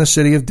buried in the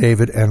city of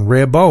David, and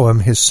Rehoboam,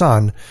 his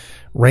son,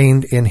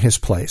 reigned in his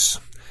place.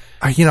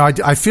 I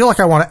feel like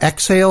I want to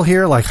exhale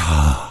here, like,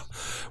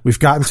 we've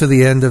gotten to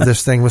the end of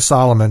this thing with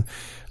Solomon.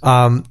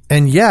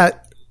 And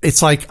yet,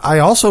 it's like I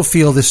also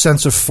feel this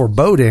sense of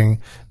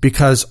foreboding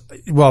because,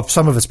 well,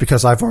 some of it's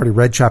because I've already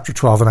read chapter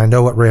 12 and I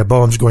know what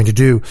Rehoboam's going to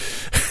do.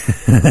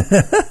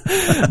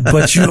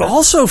 But you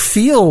also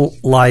feel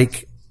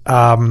like,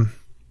 I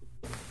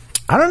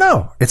don't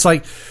know. It's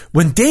like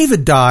when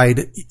David died,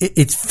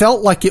 it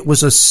felt like it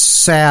was a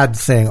sad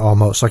thing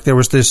almost. Like there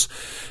was this,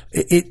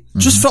 it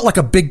just felt like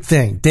a big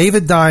thing.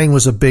 David dying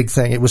was a big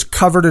thing. It was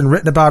covered and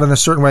written about in a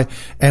certain way.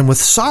 And with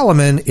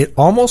Solomon, it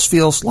almost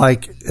feels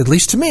like, at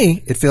least to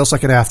me, it feels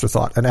like an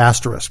afterthought, an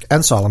asterisk.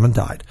 And Solomon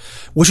died,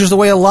 which is the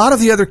way a lot of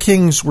the other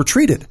kings were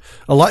treated.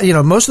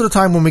 Most of the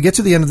time when we get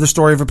to the end of the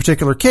story of a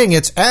particular king,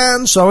 it's,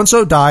 and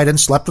so died and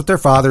slept with their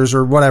fathers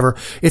or whatever.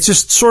 It's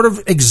just sort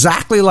of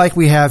exactly like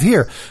we have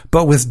here.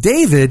 But with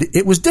David,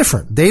 it was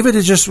different. David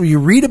is just, you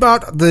read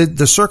about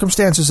the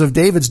circumstances of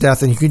David's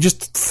death and you can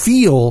just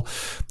feel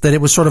that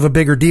it was sort of a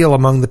bigger deal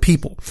among the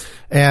people.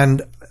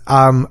 And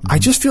I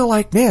just feel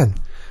like, man,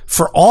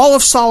 for all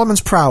of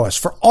Solomon's prowess,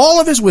 for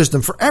all of his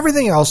wisdom, for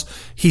everything else,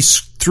 he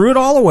threw it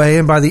all away.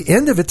 And by the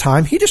end of it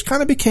time, he just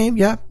kind of became,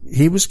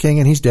 he was king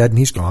and he's dead and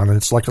he's gone. And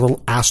it's like a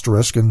little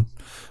asterisk and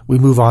we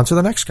move on to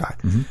the next guy.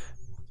 Mm-hmm.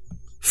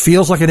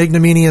 Feels like an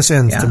ignominious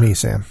end to me,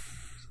 Sam.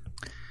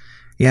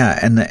 Yeah.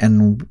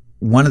 And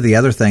one of the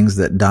other things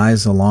that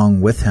dies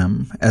along with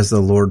him as the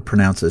Lord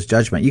pronounces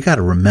judgment, you got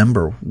to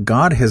remember,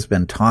 God has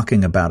been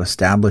talking about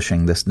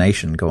establishing this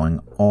nation going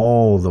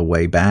all the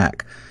way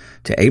back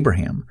to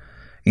Abraham.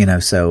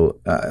 So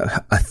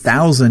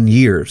 1,000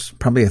 years,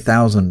 probably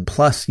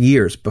 1,000+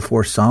 years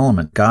before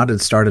Solomon, God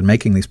had started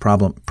making these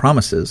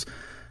promises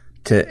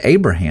to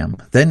Abraham.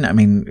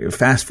 Then,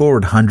 fast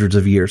forward hundreds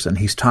of years, and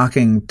he's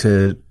talking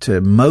to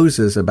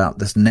Moses about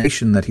this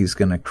nation that he's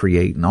going to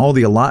create and all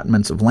the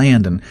allotments of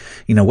land and,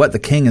 what the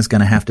king is going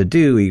to have to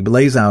do. He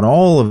lays out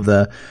all of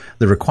the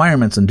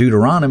requirements in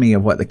Deuteronomy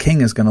of what the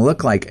king is going to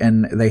look like.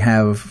 And they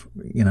have,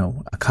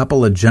 a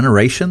couple of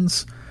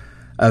generations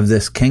of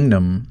this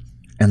kingdom,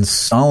 and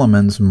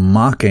Solomon's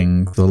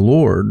mocking the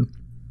Lord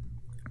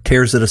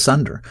tears it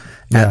asunder.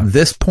 Yeah. At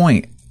this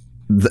point,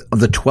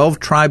 the 12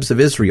 tribes of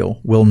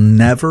Israel will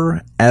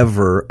never,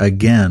 ever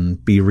again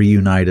be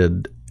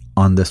reunited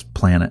on this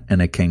planet in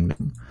a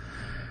kingdom.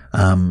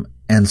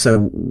 And so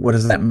what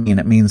does that mean?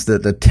 It means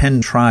that the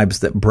 10 tribes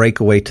that break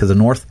away to the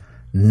north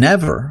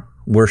never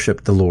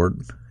worship the Lord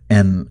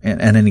in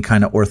any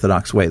kind of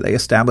orthodox way. They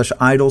establish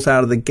idols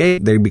out of the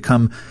gate. They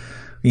become,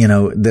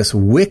 this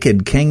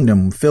wicked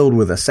kingdom filled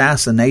with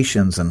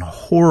assassinations and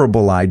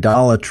horrible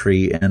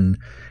idolatry and,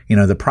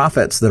 the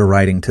prophets that are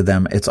writing to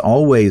them, it's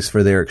always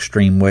for their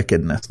extreme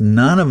wickedness.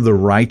 None of the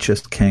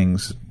righteous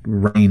kings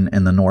reign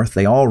in the north.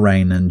 They all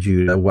reign in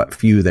Judah, what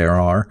few there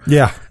are.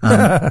 Yeah.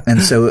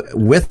 And so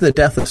with the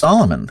death of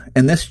Solomon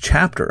in this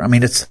chapter,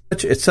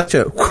 it's such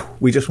a,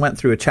 we just went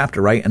through a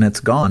chapter, right? And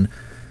it's gone.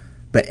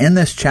 But in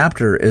this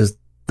chapter is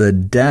the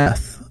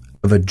death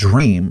of a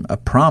dream, a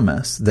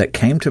promise that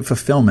came to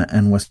fulfillment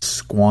and was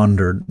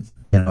squandered.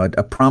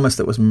 A promise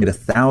that was made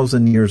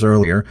 1,000 years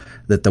earlier,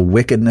 that the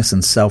wickedness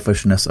and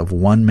selfishness of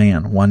one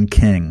man, one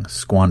king,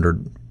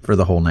 squandered for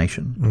the whole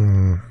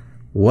nation.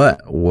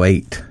 What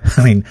weight.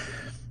 I mean,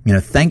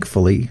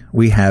 thankfully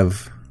we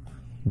have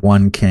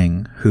one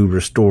king who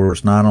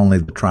restores not only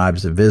the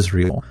tribes of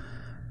Israel,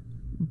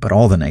 but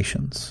all the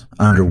nations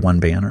under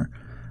one banner.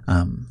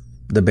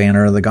 The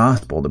banner of the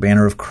gospel, the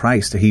banner of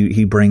Christ.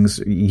 He brings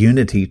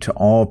unity to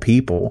all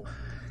people,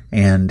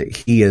 and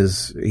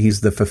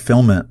he's the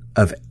fulfillment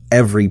of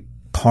every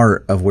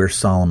part of where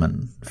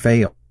Solomon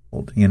failed.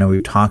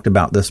 We've talked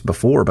about this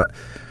before, but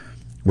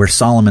where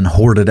Solomon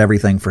hoarded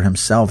everything for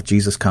himself,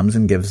 Jesus comes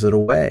and gives it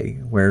away.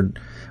 Where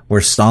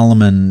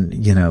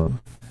Solomon,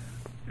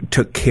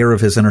 took care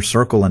of his inner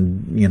circle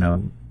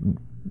and,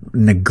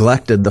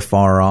 neglected the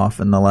far off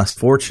and the less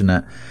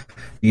fortunate,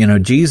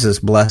 Jesus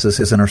blesses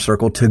his inner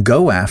circle to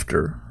go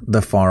after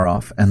the far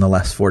off and the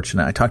less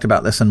fortunate. I talked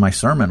about this in my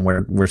sermon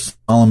where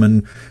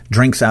Solomon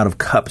drinks out of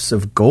cups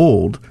of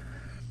gold.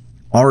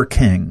 Our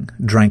king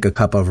drank a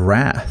cup of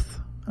wrath.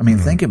 I mean,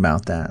 think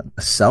about that.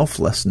 The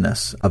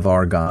selflessness of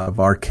our God,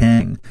 of our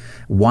king.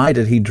 Why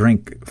did he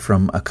drink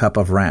from a cup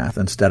of wrath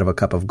instead of a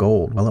cup of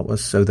gold? Well, it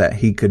was so that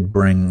he could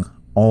bring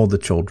all the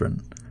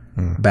children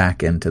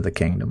back into the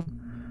kingdom.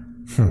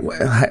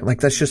 Like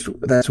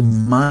that's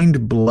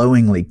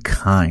mind-blowingly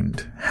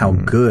kind how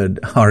good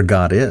our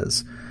God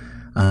is.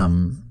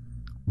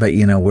 But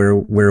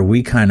where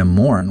we kind of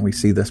mourn, we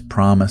see this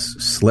promise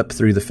slip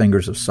through the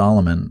fingers of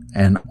Solomon,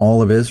 and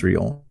all of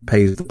Israel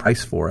pays the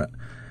price for it.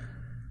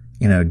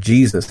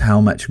 Jesus, how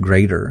much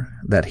greater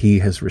that he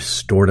has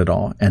restored it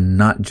all, and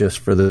not just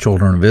for the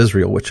children of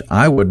Israel, which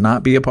I would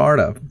not be a part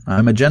of.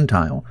 I'm a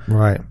Gentile.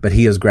 Right. But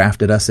he has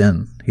grafted us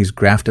in. He's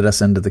grafted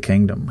us into the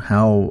kingdom.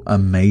 How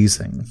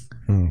amazing.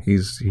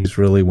 He's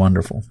really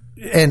wonderful.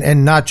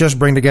 And not just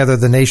bring together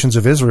the nations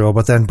of Israel,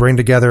 but then bring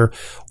together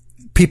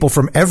people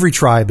from every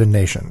tribe and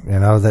nation,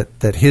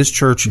 that his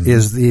church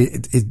is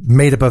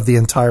made up of the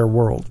entire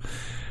world.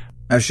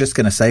 I was just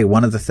going to say,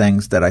 one of the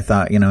things that I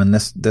thought, and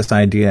this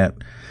idea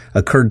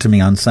occurred to me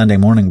on Sunday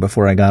morning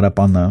before I got up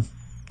on the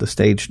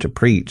stage to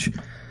preach.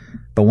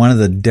 But one of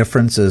the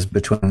differences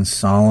between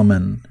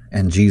Solomon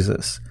and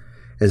Jesus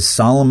is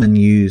Solomon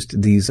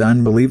used these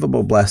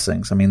unbelievable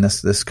blessings. I mean,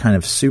 this kind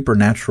of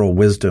supernatural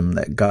wisdom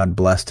that God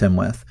blessed him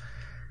with.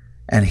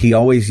 And he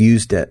always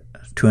used it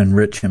to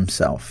enrich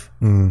himself.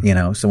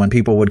 So when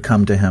people would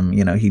come to him,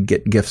 he'd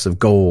get gifts of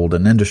gold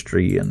and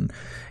industry and,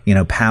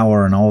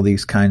 power and all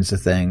these kinds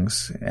of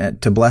things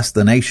to bless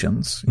the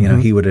nations.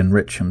 He would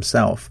enrich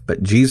himself.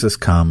 But Jesus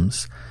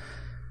comes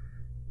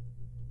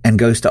and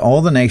goes to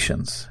all the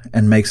nations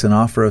and makes an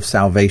offer of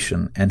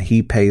salvation, and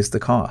he pays the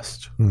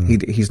cost.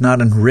 He's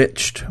not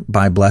enriched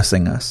by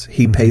blessing us.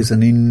 He pays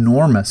an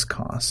enormous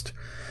cost.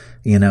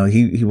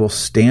 He will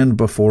stand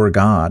before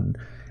God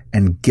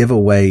and give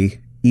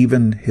away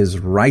even his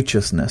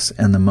righteousness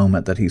in the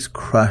moment that he's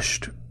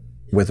crushed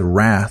with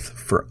wrath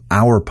for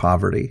our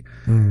poverty,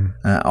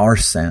 our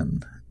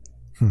sin.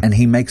 And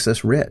he makes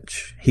us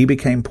rich. He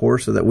became poor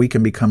so that we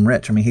can become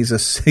rich. I mean, he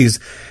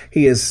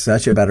is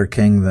such a better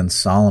king than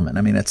Solomon.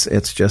 I mean,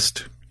 it's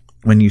just,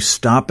 when you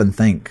stop and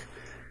think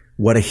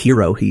what a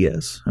hero he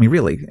is. I mean,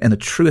 really, in the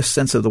truest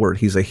sense of the word,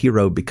 he's a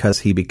hero because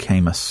he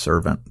became a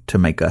servant to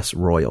make us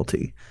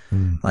royalty.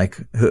 Like,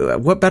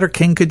 what better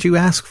king could you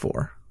ask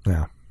for?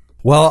 Yeah.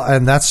 Well,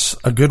 and that's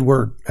a good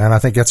word. And I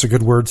think that's a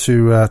good word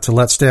to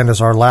let stand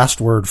as our last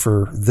word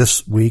for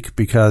this week,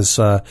 because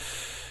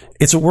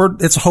it's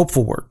a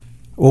hopeful word.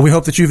 Well, we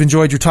hope that you've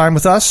enjoyed your time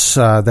with us,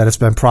 that it's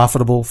been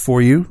profitable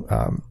for you.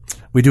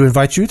 We do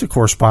invite you to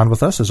correspond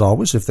with us, as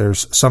always. If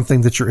there's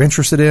something that you're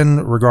interested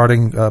in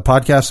regarding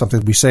podcasts,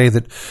 something we say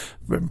that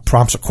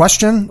prompts a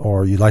question,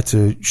 or you'd like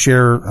to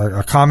share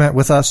a comment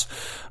with us,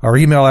 our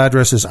email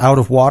address is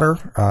outofwater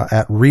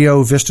at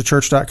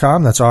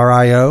riovistachurch.com. That's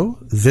RIO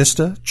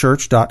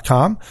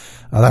vistachurch.com.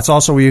 That's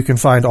also where you can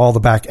find all the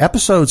back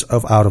episodes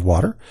of Out of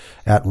Water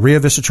at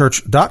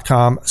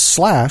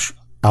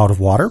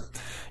riovistachurch.com/outofwater.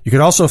 You can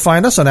also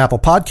find us on Apple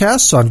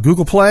Podcasts, on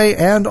Google Play,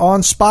 and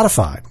on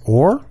Spotify,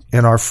 or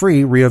in our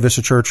free Rio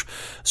Vista Church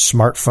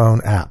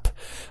smartphone app.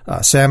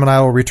 Sam and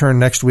I will return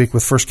next week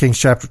with 1 Kings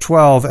chapter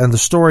 12 and the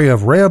story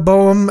of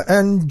Rehoboam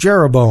and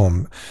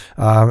Jeroboam.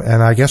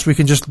 And I guess we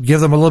can just give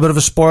them a little bit of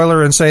a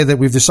spoiler and say that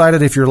we've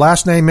decided if your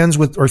last name ends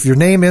with, or if your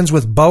name ends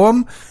with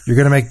Boam, you're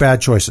going to make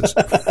bad choices.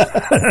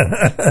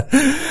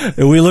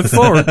 And we look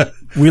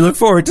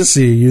forward to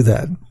seeing you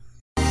then.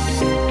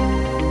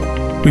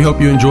 We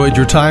hope you enjoyed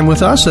your time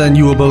with us, and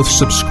you will both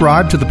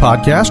subscribe to the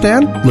podcast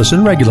and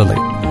listen regularly.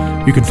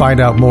 You can find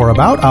out more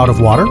about Out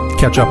of Water,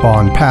 catch up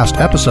on past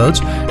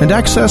episodes, and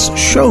access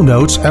show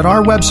notes at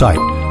our website,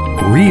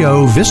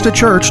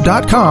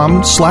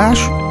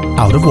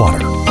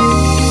 riovistachurch.com/outofwater.